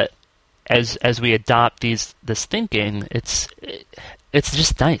 But as we adopt this thinking, it's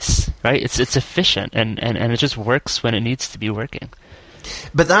just nice, right? It's efficient and it just works when it needs to be working.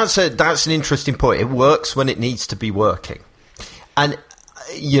 But that's an interesting point. It works when it needs to be working. And,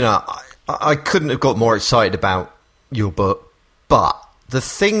 I couldn't have got more excited about your book, but the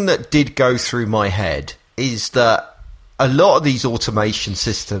thing that did go through my head is that a lot of these automation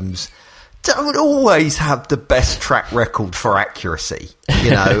systems don't always have the best track record for accuracy.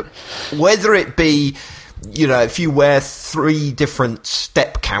 Whether it be, if you wear 3 different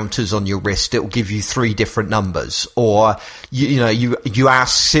step counters on your wrist, it will give you 3 different numbers. Or, you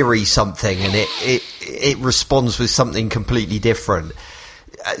ask Siri something and it responds with something completely different.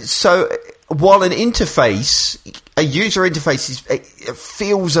 So while a user interface it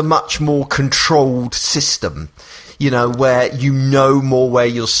feels a much more controlled system, where more where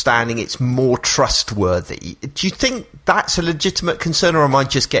you're standing, it's more trustworthy. Do you think that's a legitimate concern, or am I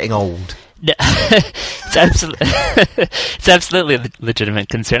just getting old? No, it's absolutely a legitimate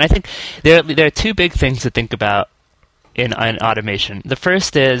concern. I think there are 2 big things to think about in automation. The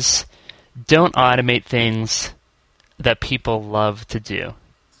first is, don't automate things that people love to do.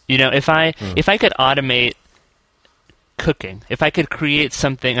 If I could automate cooking, if I could create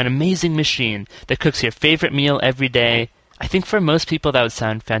an amazing machine that cooks your favorite meal every day, I think for most people that would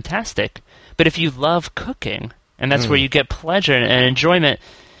sound fantastic. But if you love cooking, and that's where you get pleasure and enjoyment,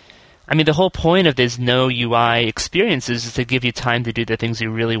 the whole point of these no UI experiences is to give you time to do the things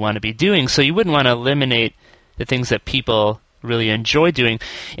you really want to be doing. So you wouldn't want to eliminate the things that people really enjoy doing.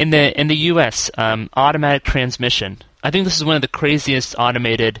 In the US, automatic transmission, I think this is one of the craziest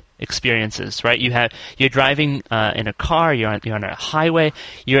automated experiences, right? You're driving in a car, you're on a highway,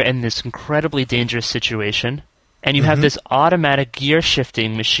 you're in this incredibly dangerous situation, and you have this automatic gear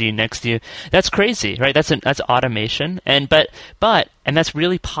shifting machine next to you. That's crazy, right? That's automation, and that's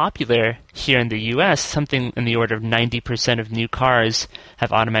really popular here in the US. Something in the order of 90% of new cars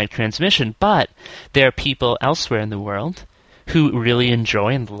have automatic transmission, but there are people elsewhere in the world who really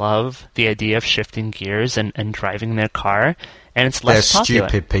enjoy and love the idea of shifting gears and driving their car, and it's less popular. They're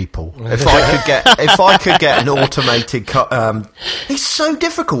stupid people. If I could get an automated car, it's so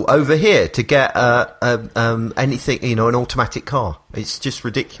difficult over here to get anything, an automatic car. It's just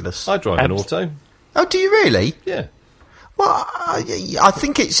ridiculous. I drive an auto. Oh, do you really? Yeah. Well, I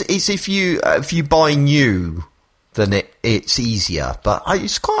think it's if you buy new, then it's easier. But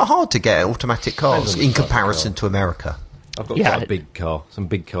it's quite hard to get automatic cars in comparison to America. I've got quite a big car. Some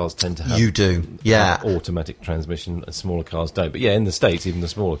big cars tend to have... You do, yeah. Automatic transmission, and smaller cars don't. But in the States, even the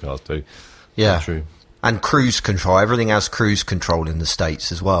smaller cars do. Yeah. That's true. And cruise control. Everything has cruise control in the States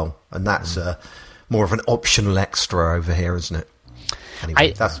as well. And that's more of an optional extra over here, isn't it?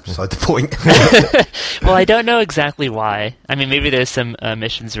 Anyway, that's beside the point. Well, I don't know exactly why. Maybe there's some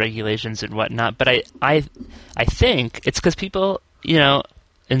emissions regulations and whatnot. But I think it's because people,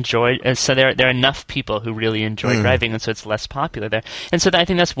 enjoy, and so there are enough people who really enjoy driving, and so it's less popular there. And so I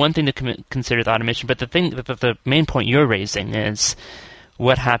think that's one thing to consider with automation. But the main point you're raising is,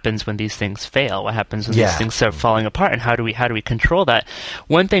 what happens when these things fail? What happens when these things start falling apart? And how do we control that?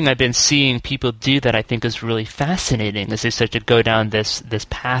 One thing I've been seeing people do that I think is really fascinating is they start to go down this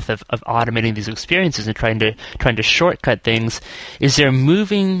path of automating these experiences and trying to shortcut things. Is they're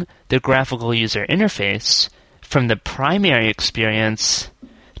moving the graphical user interface from the primary experience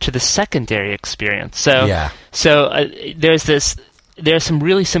to the secondary experience. So there are some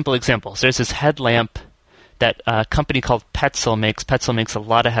really simple examples. There's this headlamp that a company called Petzl makes. Petzl makes a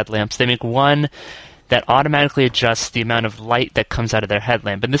lot of headlamps. They make one that automatically adjusts the amount of light that comes out of their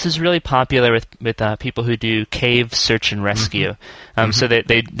headlamp. And this is really popular with people who do cave search and rescue. So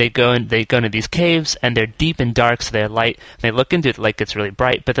they go into these caves, and they're deep and dark, so they're light. They look into it, the light gets really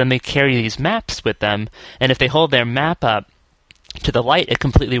bright, but then they carry these maps with them, and if they hold their map up, to the light, it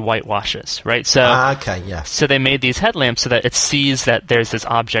completely whitewashes, right? So, okay, yeah. So they made these headlamps so that it sees that there's this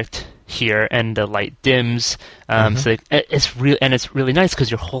object here, and the light dims. So it's really nice because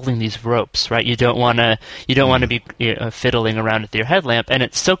you're holding these ropes, right? You don't want to be fiddling around with your headlamp, and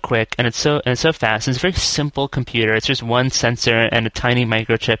it's so quick and it's so fast. And it's a very simple computer. It's just one sensor and a tiny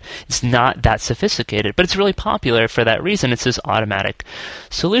microchip. It's not that sophisticated, but it's really popular for that reason. It's this automatic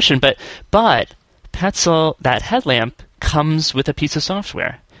solution. But Petzl, that headlamp comes with a piece of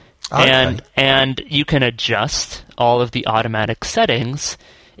software. Okay. And you can adjust all of the automatic settings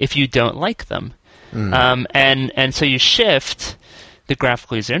if you don't like them. And so you shift the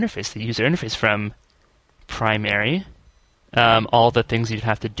graphical user interface from primary, all the things you'd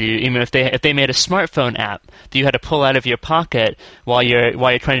have to do. Even if they made a smartphone app that you had to pull out of your pocket while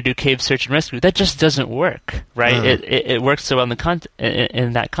you're trying to do cave search and rescue, that just doesn't work, right? It works so well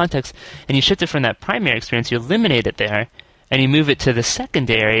in that context. And you shift it from that primary experience, you eliminate it there, and you move it to the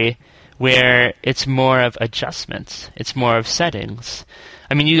secondary, where it's more of adjustments, it's more of settings.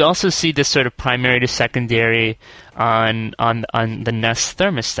 I mean, you also see this sort of primary to secondary on the Nest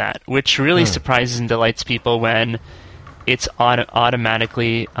thermostat, which really surprises and delights people when it's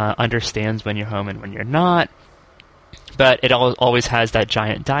automatically understands when you're home and when you're not. But it always has that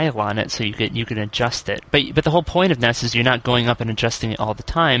giant dial on it, so you can adjust it. But the whole point of Nest is you're not going up and adjusting it all the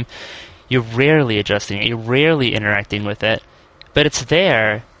time. You're rarely adjusting it. You're rarely interacting with it. But it's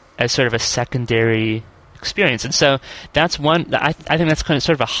there as sort of a secondary experience. And so that's one, I think that's kind of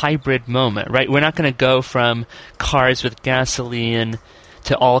sort of a hybrid moment, right? We're not going to go from cars with gasoline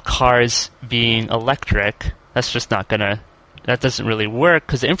to all cars being electric. That's just not going to, that doesn't really work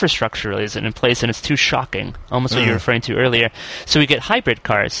because the infrastructure really isn't in place, and it's too shocking, almost what you were referring to earlier. So we get hybrid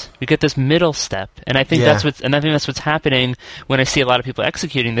cars. We get this middle step, and I think that's what's happening when I see a lot of people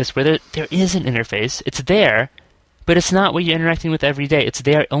executing this, where there is an interface. It's there, but it's not what you're interacting with every day. It's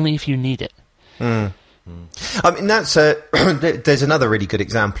there only if you need it. I mean, that's there's another really good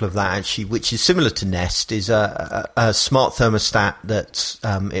example of that, actually, which is similar to Nest, is a smart thermostat that's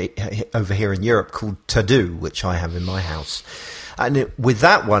over here in Europe called Tadoo, which I have in my house. And with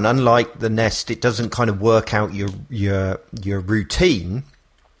that one, unlike the Nest, it doesn't kind of work out your routine.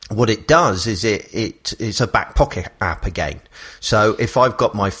 What it does is it's a back pocket app again. So if I've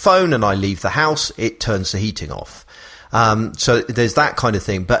got my phone and I leave the house, it turns the heating off. So there's that kind of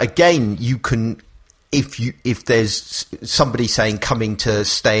thing. But again, you can, if there's somebody saying coming to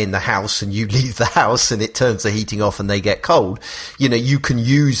stay in the house and you leave the house and it turns the heating off and they get cold, you can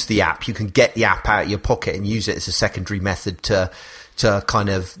use the app. You can get the app out of your pocket and use it as a secondary method to kind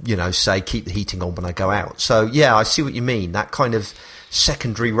of, say keep the heating on when I go out. So yeah, I see what you mean. That kind of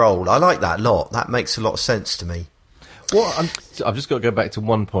secondary role. I like that a lot. That makes a lot of sense to me. Well, I've just got to go back to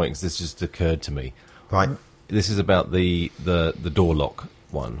one point because this just occurred to me. Right. This is about the door lock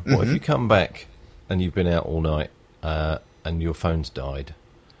one. Mm-hmm. What if you come back and you've been out all night and your phone's died?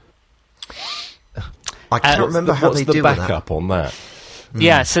 I can't remember how they do that. What's the backup on that?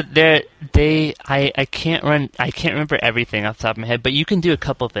 Yeah, so I can't remember everything off the top of my head, but you can do a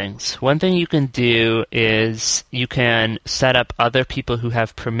couple things. One thing you can do is you can set up other people who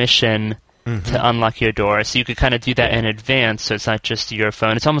have permission to unlock your door. So you could kind of do that in advance, so it's not just your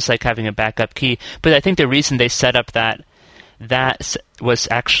phone. It's almost like having a backup key. But I think the reason they set up that was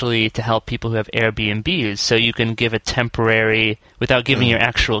actually to help people who have Airbnbs. So you can give a temporary, without giving your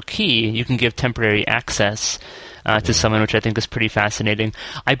actual key, you can give temporary access to someone, which I think is pretty fascinating.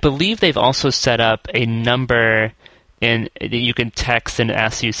 I believe they've also set up a number that you can text and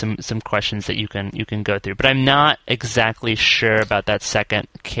ask you some questions that you can go through. But I'm not exactly sure about that second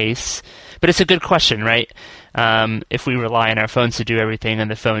case. But it's a good question, right? If we rely on our phones to do everything and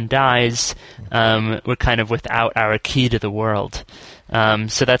the phone dies, we're kind of without our key to the world.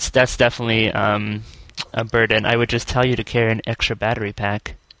 So that's definitely a burden. I would just tell you to carry an extra battery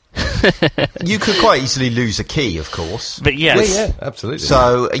pack. You could quite easily lose a key, of course. But yes. Yeah, absolutely.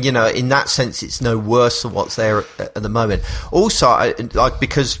 So, in that sense, it's no worse than what's there at the moment. Also,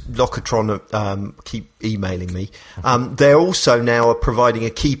 because Locatron keep emailing me, they're also now providing a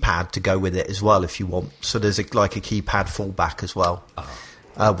keypad to go with it as well, if you want. So there's a keypad fallback as well,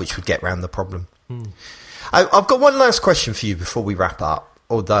 which would get around the problem. I've got one last question for you before we wrap up.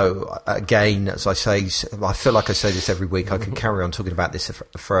 Although, again, as I say, I feel like I say this every week. I can carry on talking about this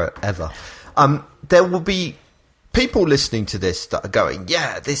forever. There will be people listening to this that are going,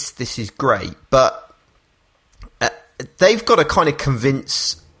 yeah, this is great. But they've got to kind of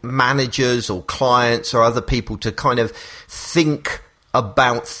convince managers or clients or other people to kind of think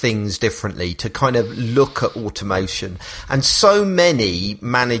about things differently, to kind of look at automation. And so many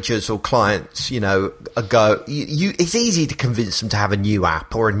managers or clients, it's easy to convince them to have a new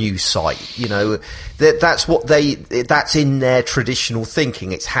app or a new site. That's in their traditional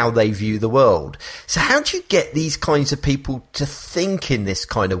thinking. It's how they view the world. So how do you get these kinds of people to think in this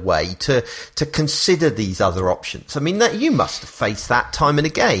kind of way, to consider these other options? I mean, that you must have faced that time and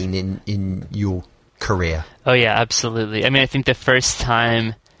again in your career. Oh yeah, absolutely. I mean, I think the first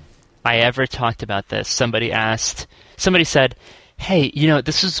time I ever talked about this, somebody said, "Hey,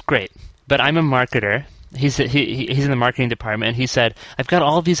 this is great, but I'm a marketer." He's in the marketing department, and he said, "I've got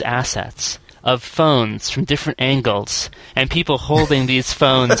all these assets of phones from different angles and people holding these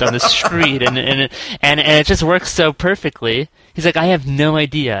phones on the street, and it just works so perfectly." He's like, "I have no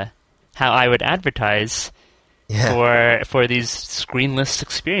idea how I would advertise for these screenless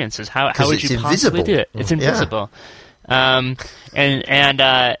experiences. How would you possibly do it? It's invisible." I didn't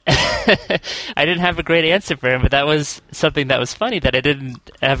have a great answer for him, but that was something that was funny that I didn't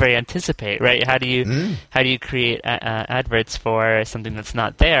ever anticipate. Right? How do you create adverts for something that's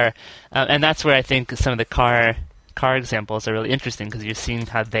not there? And that's where I think some of the car examples are really interesting, because you're seeing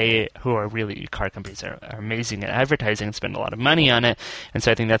how car companies are amazing at advertising and spend a lot of money on it. And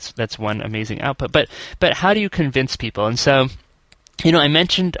so I think that's one amazing output. But how do you convince people? And so, I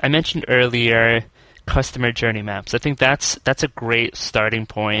mentioned earlier customer journey maps. I think that's a great starting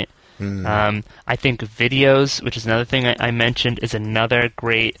point. I think videos, which is another thing I mentioned, is another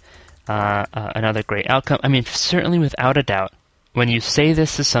great outcome. I mean, certainly without a doubt, when you say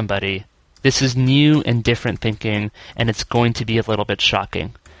this to somebody, this is new and different thinking, and it's going to be a little bit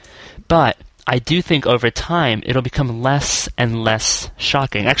shocking. But I do think over time it'll become less and less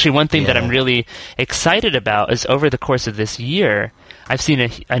shocking. Actually, one thing that I'm really excited about is over the course of this year, I've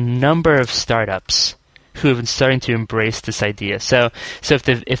seen a number of startups who have been starting to embrace this idea. So if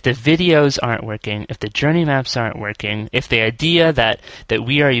the videos aren't working, if the journey maps aren't working, if the idea that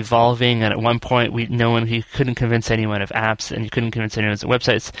we are evolving, and at one point you couldn't convince anyone of apps and you couldn't convince anyone of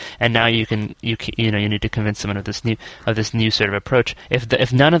websites, and now you need to convince someone of this new sort of approach.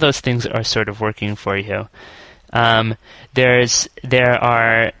 If none of those things are sort of working for you, there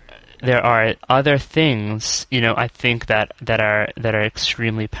are other things, I think that are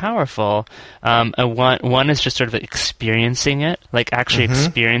extremely powerful. One is just sort of experiencing it, like actually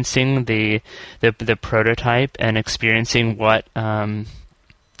experiencing the prototype and experiencing what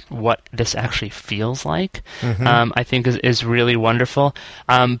this actually feels like. I think is really wonderful.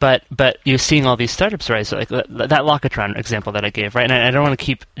 But you're seeing all these startups rise, so like that Lockatron example that I gave, right? And I don't want to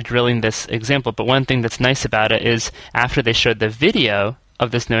keep drilling this example, but one thing that's nice about it is after they showed the video of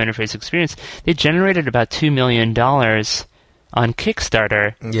this no interface experience, they generated about $2 million on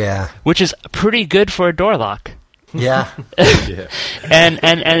Kickstarter. Yeah, which is pretty good for a door lock. Yeah. And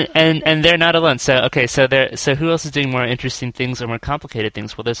they're not alone. So who else is doing more interesting things or more complicated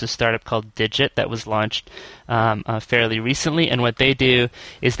things? Well, there's a startup called Digit that was launched fairly recently, and what they do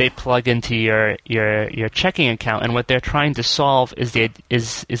is they plug into your checking account, and what they're trying to solve is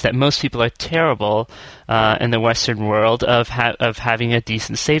that most people are terrible in the Western world of having a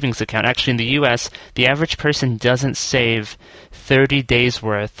decent savings account. Actually, in the U.S., the average person doesn't save 30 days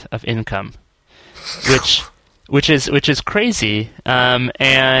worth of income, which is crazy, but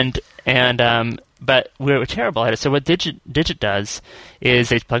we're terrible at it. So what Digit does is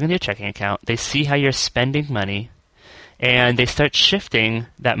they plug into your checking account, they see how you're spending money, and they start shifting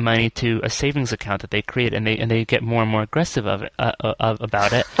that money to a savings account that they create, and they get more and more aggressive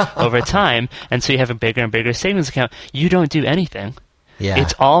about it over time, and so you have a bigger and bigger savings account. You don't do anything. Yeah.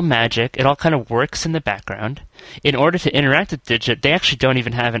 It's all magic. It all kind of works in the background. In order to interact with Digit, they actually don't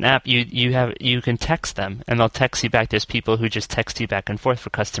even have an app. You can text them, and they'll text you back. There's people who just text you back and forth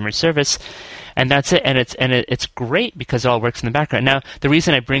for customer service, and that's it. And it's great because it all works in the background. Now, the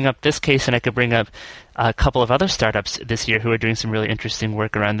reason I bring up this case, and I could bring up a couple of other startups this year who are doing some really interesting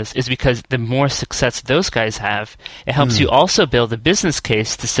work around this, is because the more success those guys have, it helps you also build a business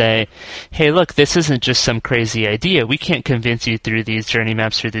case to say, hey, look, this isn't just some crazy idea. We can't convince you through these journey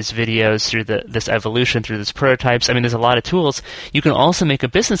maps, through these videos, through this evolution, through this prototypes. I mean, there's a lot of tools. You can also make a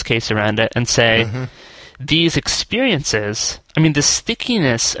business case around it and say, these experiences, I mean, the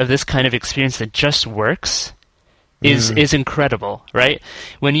stickiness of this kind of experience that just works is incredible, right?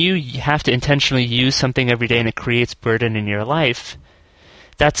 When you have to intentionally use something every day and it creates burden in your life,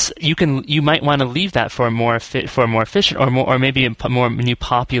 you might want to leave that for a more efficient or maybe a more new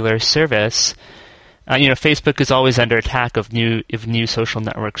popular service. Facebook is always under attack of new social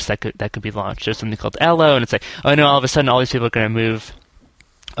networks that could be launched. There's something called Ello, and it's like, oh no, all of a sudden all these people are going to move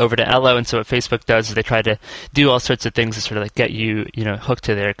over to Ello. And so what Facebook does is they try to do all sorts of things to sort of like get you, hooked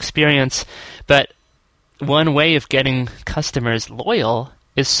to their experience. But one way of getting customers loyal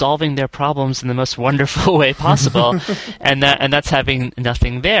is solving their problems in the most wonderful way possible, and that's having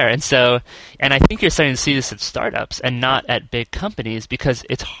nothing there. And I think you're starting to see this at startups and not at big companies, because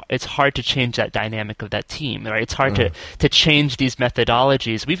it's hard to change that dynamic of that team, right? It's hard to change these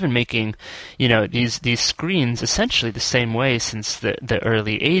methodologies. We've been making, these screens essentially the same way since the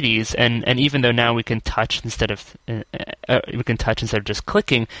early 80s, and even though now we can touch instead of just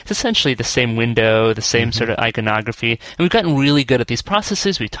clicking, it's essentially the same window, the same sort of iconography, and we've gotten really good at these processes.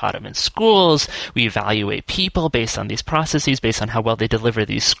 We taught them in schools. We evaluate people based on these processes, based on how well they deliver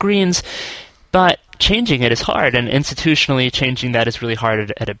these screens. But changing it is hard, and institutionally changing that is really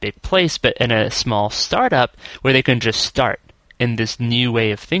hard at a big place. But in a small startup where they can just start in this new way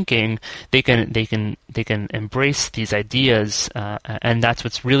of thinking, they can embrace these ideas, and that's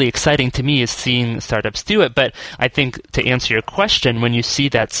what's really exciting to me, is seeing startups do it. But I think, to answer your question, when you see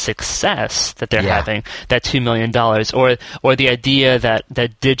that success that they're having, that $2 million, or the idea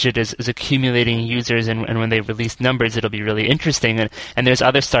that Digit is accumulating users, and when they release numbers, it'll be really interesting. And there's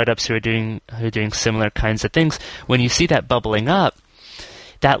other startups who are doing similar kinds of things. When you see that bubbling up,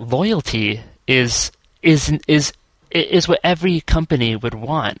 that loyalty is what every company would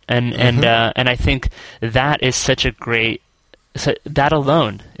want, and I think that is such a great. So that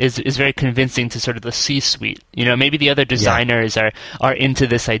alone is very convincing to sort of the C-suite. Maybe the other designers are into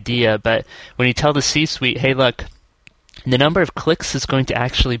this idea, but when you tell the C-suite, hey, look, the number of clicks is going to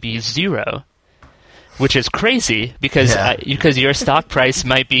actually be 0. Which is crazy, because your stock price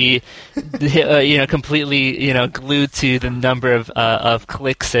might be, completely, glued to the number of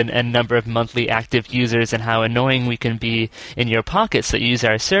clicks and number of monthly active users, and how annoying we can be in your pockets that use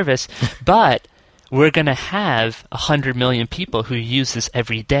our service. But we're going to have 100 million people who use this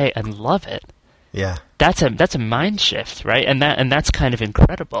every day and love it. Yeah, that's a mind shift, right? And that's kind of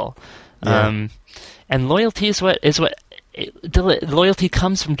incredible. Yeah. And loyalty is what. Loyalty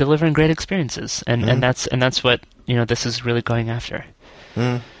comes from delivering great experiences, and that's what this is really going after.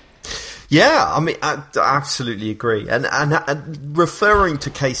 Yeah, I mean, I absolutely agree. And referring to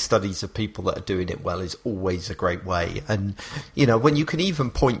case studies of people that are doing it well is always a great way. And when you can even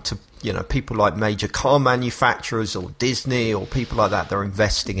point to people like major car manufacturers or Disney or people like that are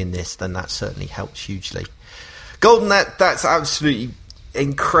investing in this, then that certainly helps hugely. Golden, that's absolutely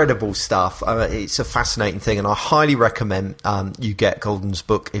incredible stuff. It's a fascinating thing, and I highly recommend you get Golden's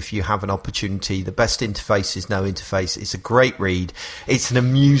book if you have an opportunity. The Best Interface is No Interface. It's a great read. It's an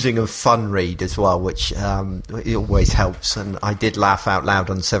amusing and fun read as well, which it always helps, and I did laugh out loud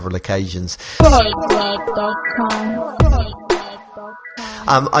on several occasions.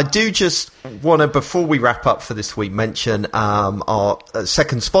 I do just want to, before we wrap up for this week, mention our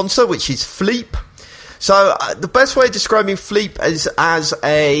second sponsor, which is Fleep. So the best way of describing Fleep is as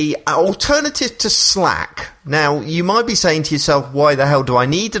an alternative to Slack. Now, you might be saying to yourself, why the hell do I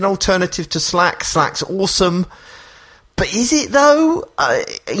need an alternative to Slack? Slack's awesome. But is it though?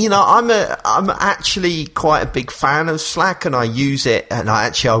 I'm actually quite a big fan of Slack, and I use it, and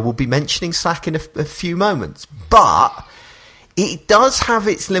I will be mentioning Slack in a few moments. But it does have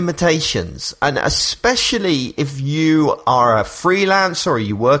its limitations, and especially if you are a freelancer or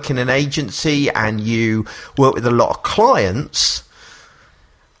you work in an agency and you work with a lot of clients,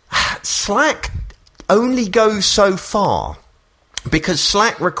 Slack only goes so far, because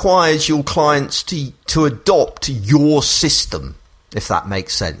Slack requires your clients to adopt your system, if that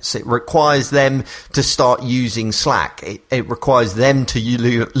makes sense. It requires them to start using Slack. It requires them to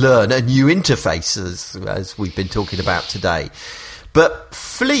learn a new interface, as we've been talking about today. But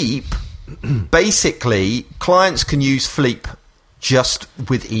Fleep, basically, clients can use Fleep just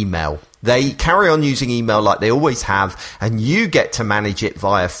with email. They carry on using email like they always have, and you get to manage it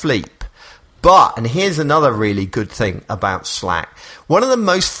via Fleep. But, and here's another really good thing about Slack. One of the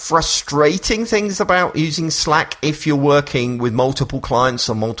most frustrating things about using Slack, if you're working with multiple clients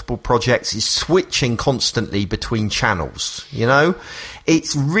or multiple projects, is switching constantly between channels.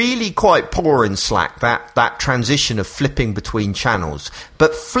 It's really quite poor in Slack, that transition of flipping between channels.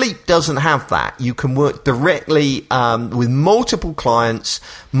 But Fleep doesn't have that. You can work directly with multiple clients,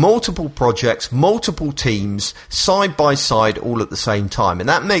 multiple projects, multiple teams, side by side, all at the same time. And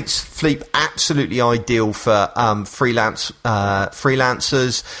that makes Fleep absolutely ideal for freelancers,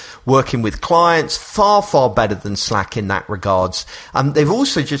 working with clients, far, far better than Slack in that regards. They've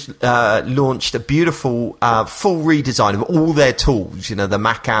also just launched a beautiful full redesign of all their tools, the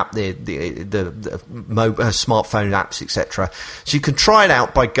Mac app, the smartphone apps, etc. So you can try it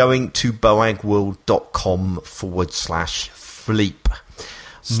out by going to boagworld.com/Fleep.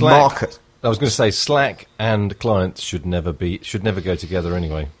 Marcus. I was going to say Slack and clients should never go together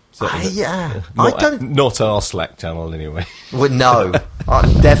anyway. Not our Slack channel anyway. Well, no,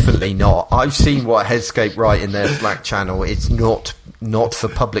 definitely not. I've seen what Headscape write in their Slack channel. It's not for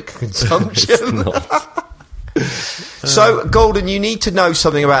public consumption. It's not. So, Golden, you need to know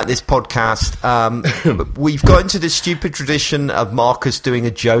something about this podcast. We've got into the stupid tradition of Marcus doing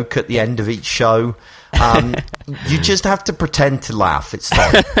a joke at the end of each show. You just have to pretend to laugh. It's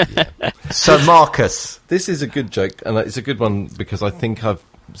fine. Yeah. So, Marcus. This is a good joke, and it's a good one because I think I've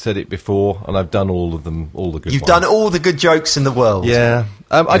said it before, and I've done all of them, all the good You've ones. done all the good jokes in the world. Yeah.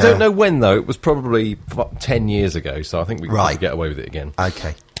 I don't know when, though. It was probably 10 years ago, so I think we can get away with it again.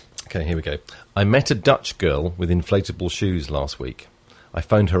 Okay, here we go. I met a Dutch girl with inflatable shoes last week. I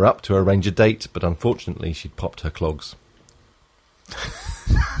phoned her up to arrange a date, but unfortunately she'd popped her clogs.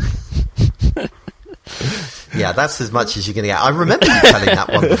 Yeah, that's as much as you're going to get. I remember you telling that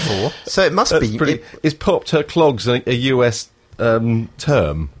one before, so it must be... Is popped her clogs a US term?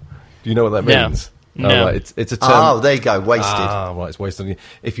 Do you know what that means? No. Oh, right. It's a term. Oh, there you go, wasted. Right, it's wasted.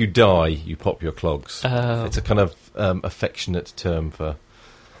 If you die, you pop your clogs. Oh. It's a kind of affectionate term for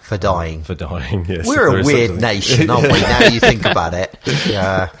dying. For dying, yes. We're a weird nation, aren't we, now you think about it?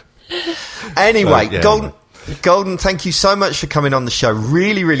 Yeah. Anyway, Golden, thank you so much for coming on the show.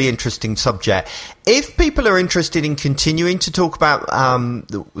 Really, really interesting subject. If people are interested in continuing to talk about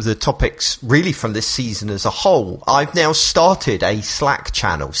the topics really from this season as a whole, I've now started a Slack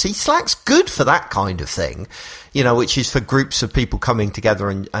channel. See, Slack's good for that kind of thing, which is for groups of people coming together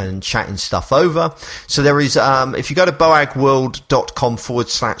and chatting stuff over. So there is, if you go to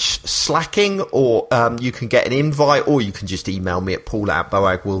boagworld.com/slacking, or you can get an invite, or you can just email me at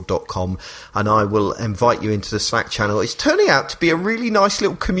paul@boagworld.com, and I will invite you into the Slack channel. It's turning out to be a really nice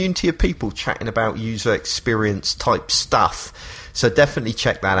little community of people chatting about user experience type stuff. So definitely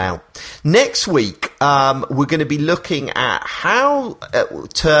check that out. Next week, we're going to be looking at how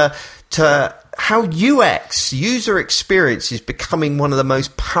how UX, user experience, is becoming one of the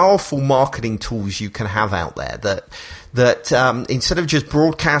most powerful marketing tools you can have out there. That instead of just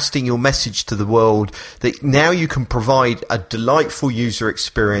broadcasting your message to the world, that now you can provide a delightful user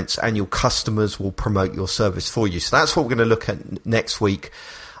experience, and your customers will promote your service for you. So that's what we're going to look at next week.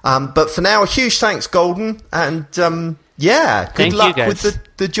 But for now, a huge thanks, Golden, and good luck with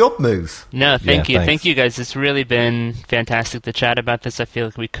the job move. No, thank you. Thanks. Thank you, guys. It's really been fantastic to chat about this. I feel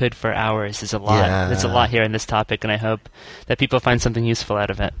like we could for hours. There's a lot. Yeah. There's a lot here in this topic, and I hope that people find something useful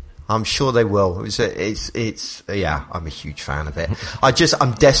out of it. I'm sure they will. I'm a huge fan of it.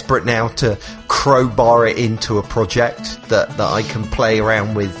 I'm desperate now to crowbar it into a project that I can play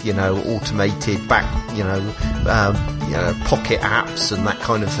around with, automated pocket apps and that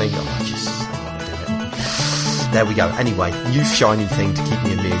kind of thing. I want to do it. There we go. Anyway, new shiny thing to keep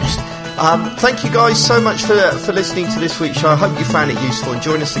me amused. Thank you guys so much for listening to this week's show. I hope you found it useful, and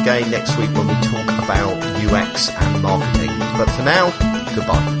join us again next week when we talk about UX and marketing. But for now,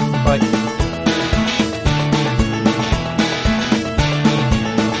 goodbye. Bye.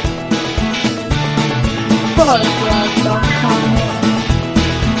 Boagworld.com